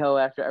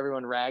Sendejo after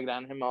everyone ragged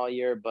on him all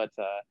year, but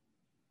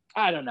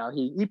I don't know.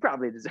 He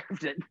probably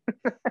deserved it.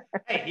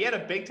 Hey, he had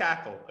a big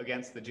tackle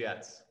against the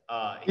Jets.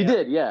 He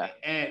did, yeah.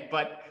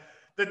 But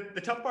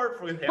the tough part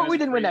for him, but we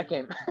didn't win that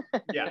game.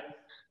 Yeah,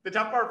 the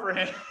tough part for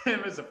him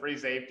as a free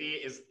safety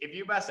is if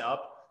you mess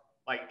up,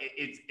 like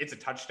it's a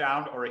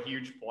touchdown or a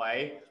huge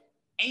play.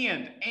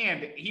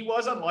 And he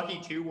was unlucky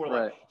too, where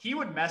like he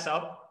would mess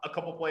up a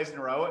couple plays in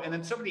a row, and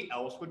then somebody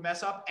else would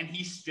mess up, and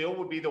he still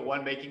would be the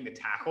one making the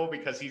tackle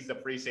because he's the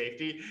free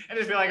safety, and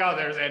just be like, oh,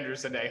 there's Andrew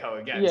Sendejo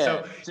again.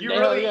 Yeah, so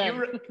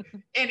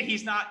and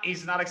he's not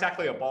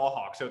exactly a ball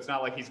hawk, so it's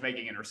not like he's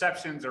making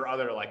interceptions or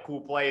other like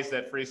cool plays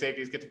that free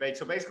safeties get to make.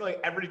 So basically,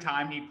 every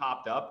time he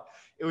popped up,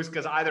 it was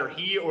because either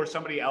he or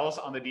somebody else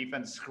on the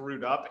defense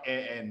screwed up,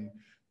 and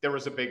there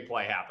was a big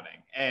play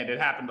happening, and it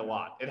happened a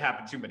lot. It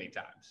happened too many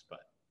times, but.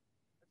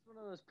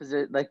 Those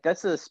positions, like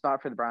that's a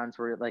spot for the Browns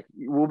where like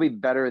we'll be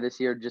better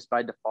this year just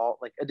by default,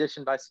 like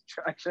addition by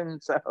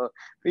subtraction. So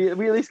we at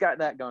least got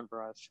that going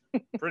for us.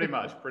 pretty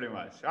much.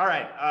 All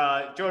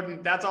right,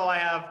 Jordan, that's all I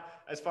have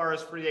as far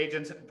as free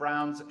agents.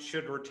 Browns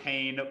should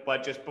retain,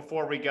 but just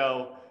before we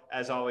go,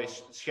 as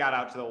always, shout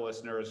out to the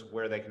listeners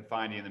where they can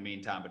find you in the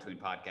meantime between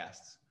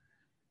podcasts.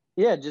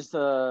 Yeah, just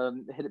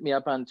hit me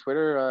up on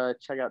Twitter.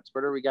 Check out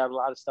Twitter. We got a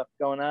lot of stuff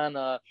going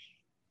on.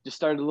 Just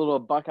started a little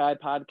Buckeye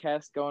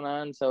podcast going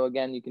on. So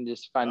again, you can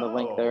just find the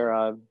link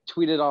there.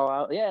 Tweet it all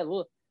out. Yeah,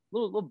 a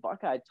little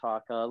Buckeye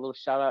talk. A little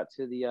shout out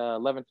to the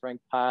 11th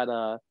ranked pod.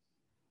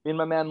 Me and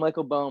my man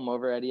Michael Bohm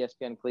over at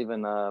ESPN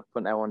Cleveland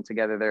putting that one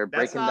together there,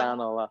 breaking down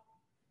a lot.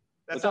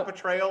 That's a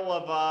portrayal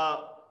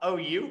of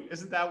OU.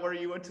 Isn't that where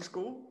you went to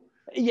school?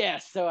 Yeah,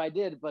 so I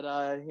did, but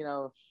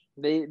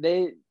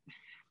they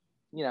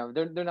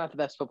they're not the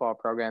best football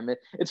program.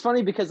 It's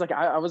funny because like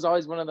I was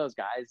always one of those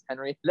guys,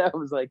 Henry, that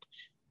was like.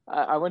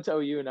 I went to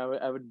OU and I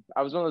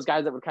was one of those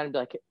guys that would kind of be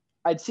like,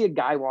 I'd see a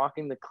guy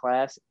walking the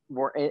class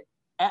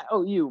at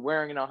OU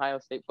wearing an Ohio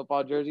State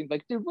football jersey.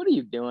 Like, dude, what are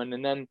you doing?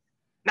 And then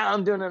now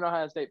I'm doing an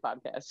Ohio State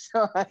podcast.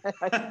 So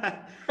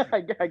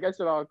I guess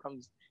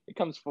it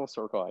comes full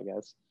circle, I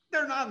guess.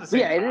 They're not in the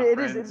same it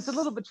is. It's a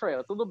little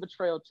betrayal. It's a little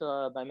betrayal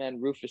to my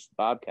man Rufus the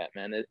Bobcat,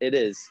 man. It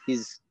is.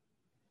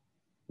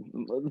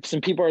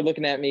 Some people are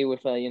looking at me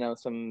with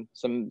some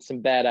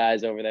bad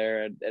eyes over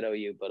there at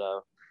OU, but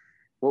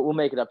we'll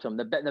make it up to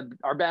them.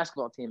 Our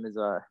basketball team is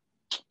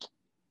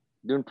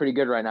doing pretty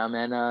good right now,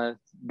 man.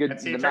 Good.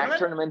 The MAC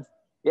tournament.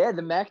 Yeah,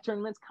 the MAC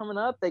tournament's coming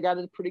up. They got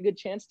a pretty good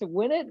chance to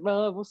win it.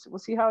 We'll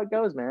see how it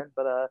goes, man.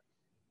 But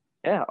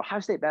yeah, Ohio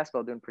State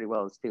basketball doing pretty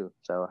well too.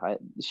 So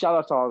shout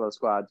out to all those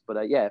squads.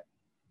 But yeah,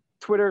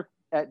 Twitter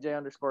at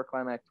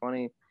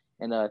 @J_Climax20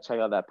 and check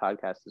out that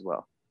podcast as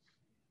well.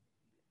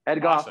 I had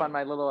to go off on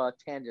my little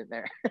tangent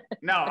there.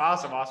 No,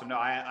 awesome. No,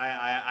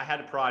 I had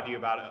to prod you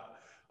about it.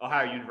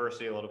 Ohio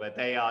University a little bit.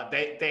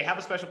 They have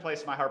a special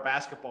place in my heart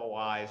basketball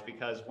wise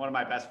because one of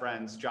my best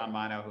friends, John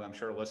Mino, who I'm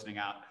sure listening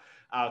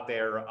out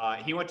there,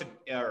 he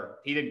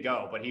didn't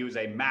go, but he was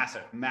a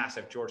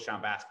massive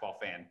Georgetown basketball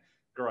fan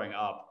growing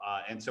up,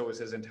 and so was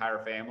his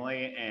entire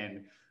family.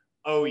 And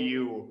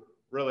OU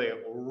really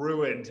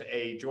ruined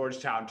a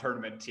Georgetown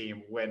tournament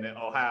team when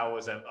Ohio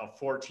was a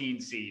 14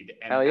 seed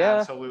and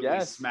absolutely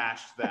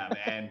smashed them.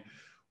 And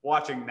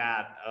watching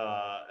that,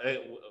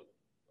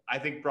 I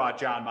think brought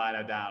John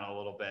Mino down a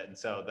little bit. And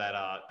so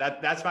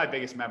that's my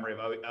biggest memory of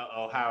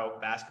Ohio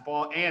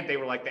basketball. And they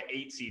were like the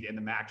 8 seed in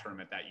the MAC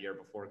tournament that year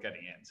before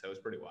getting in. So it was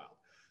pretty wild.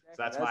 So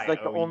that's my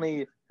like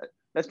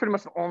that's pretty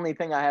much the only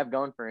thing I have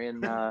going for me.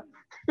 And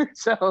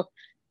so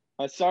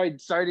sorry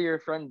to your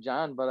friend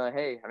John, but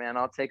hey, man,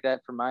 I'll take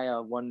that for my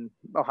one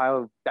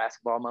Ohio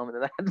basketball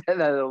moment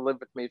that'll live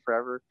with me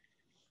forever.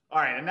 All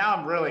right, and now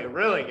I'm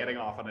really getting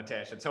off on a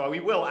tangent. So we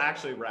will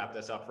actually wrap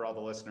this up for all the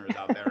listeners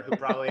out there who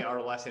probably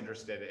are less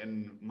interested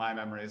in my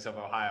memories of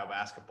Ohio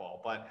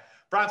basketball. But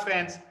Browns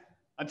fans,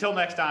 until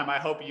next time, I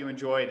hope you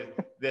enjoyed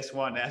this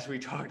one as we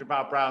talked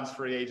about Browns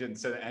free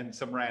agents and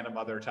some random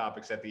other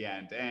topics at the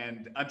end.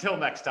 And until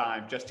next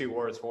time, just 2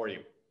 words for you.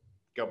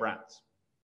 Go Browns.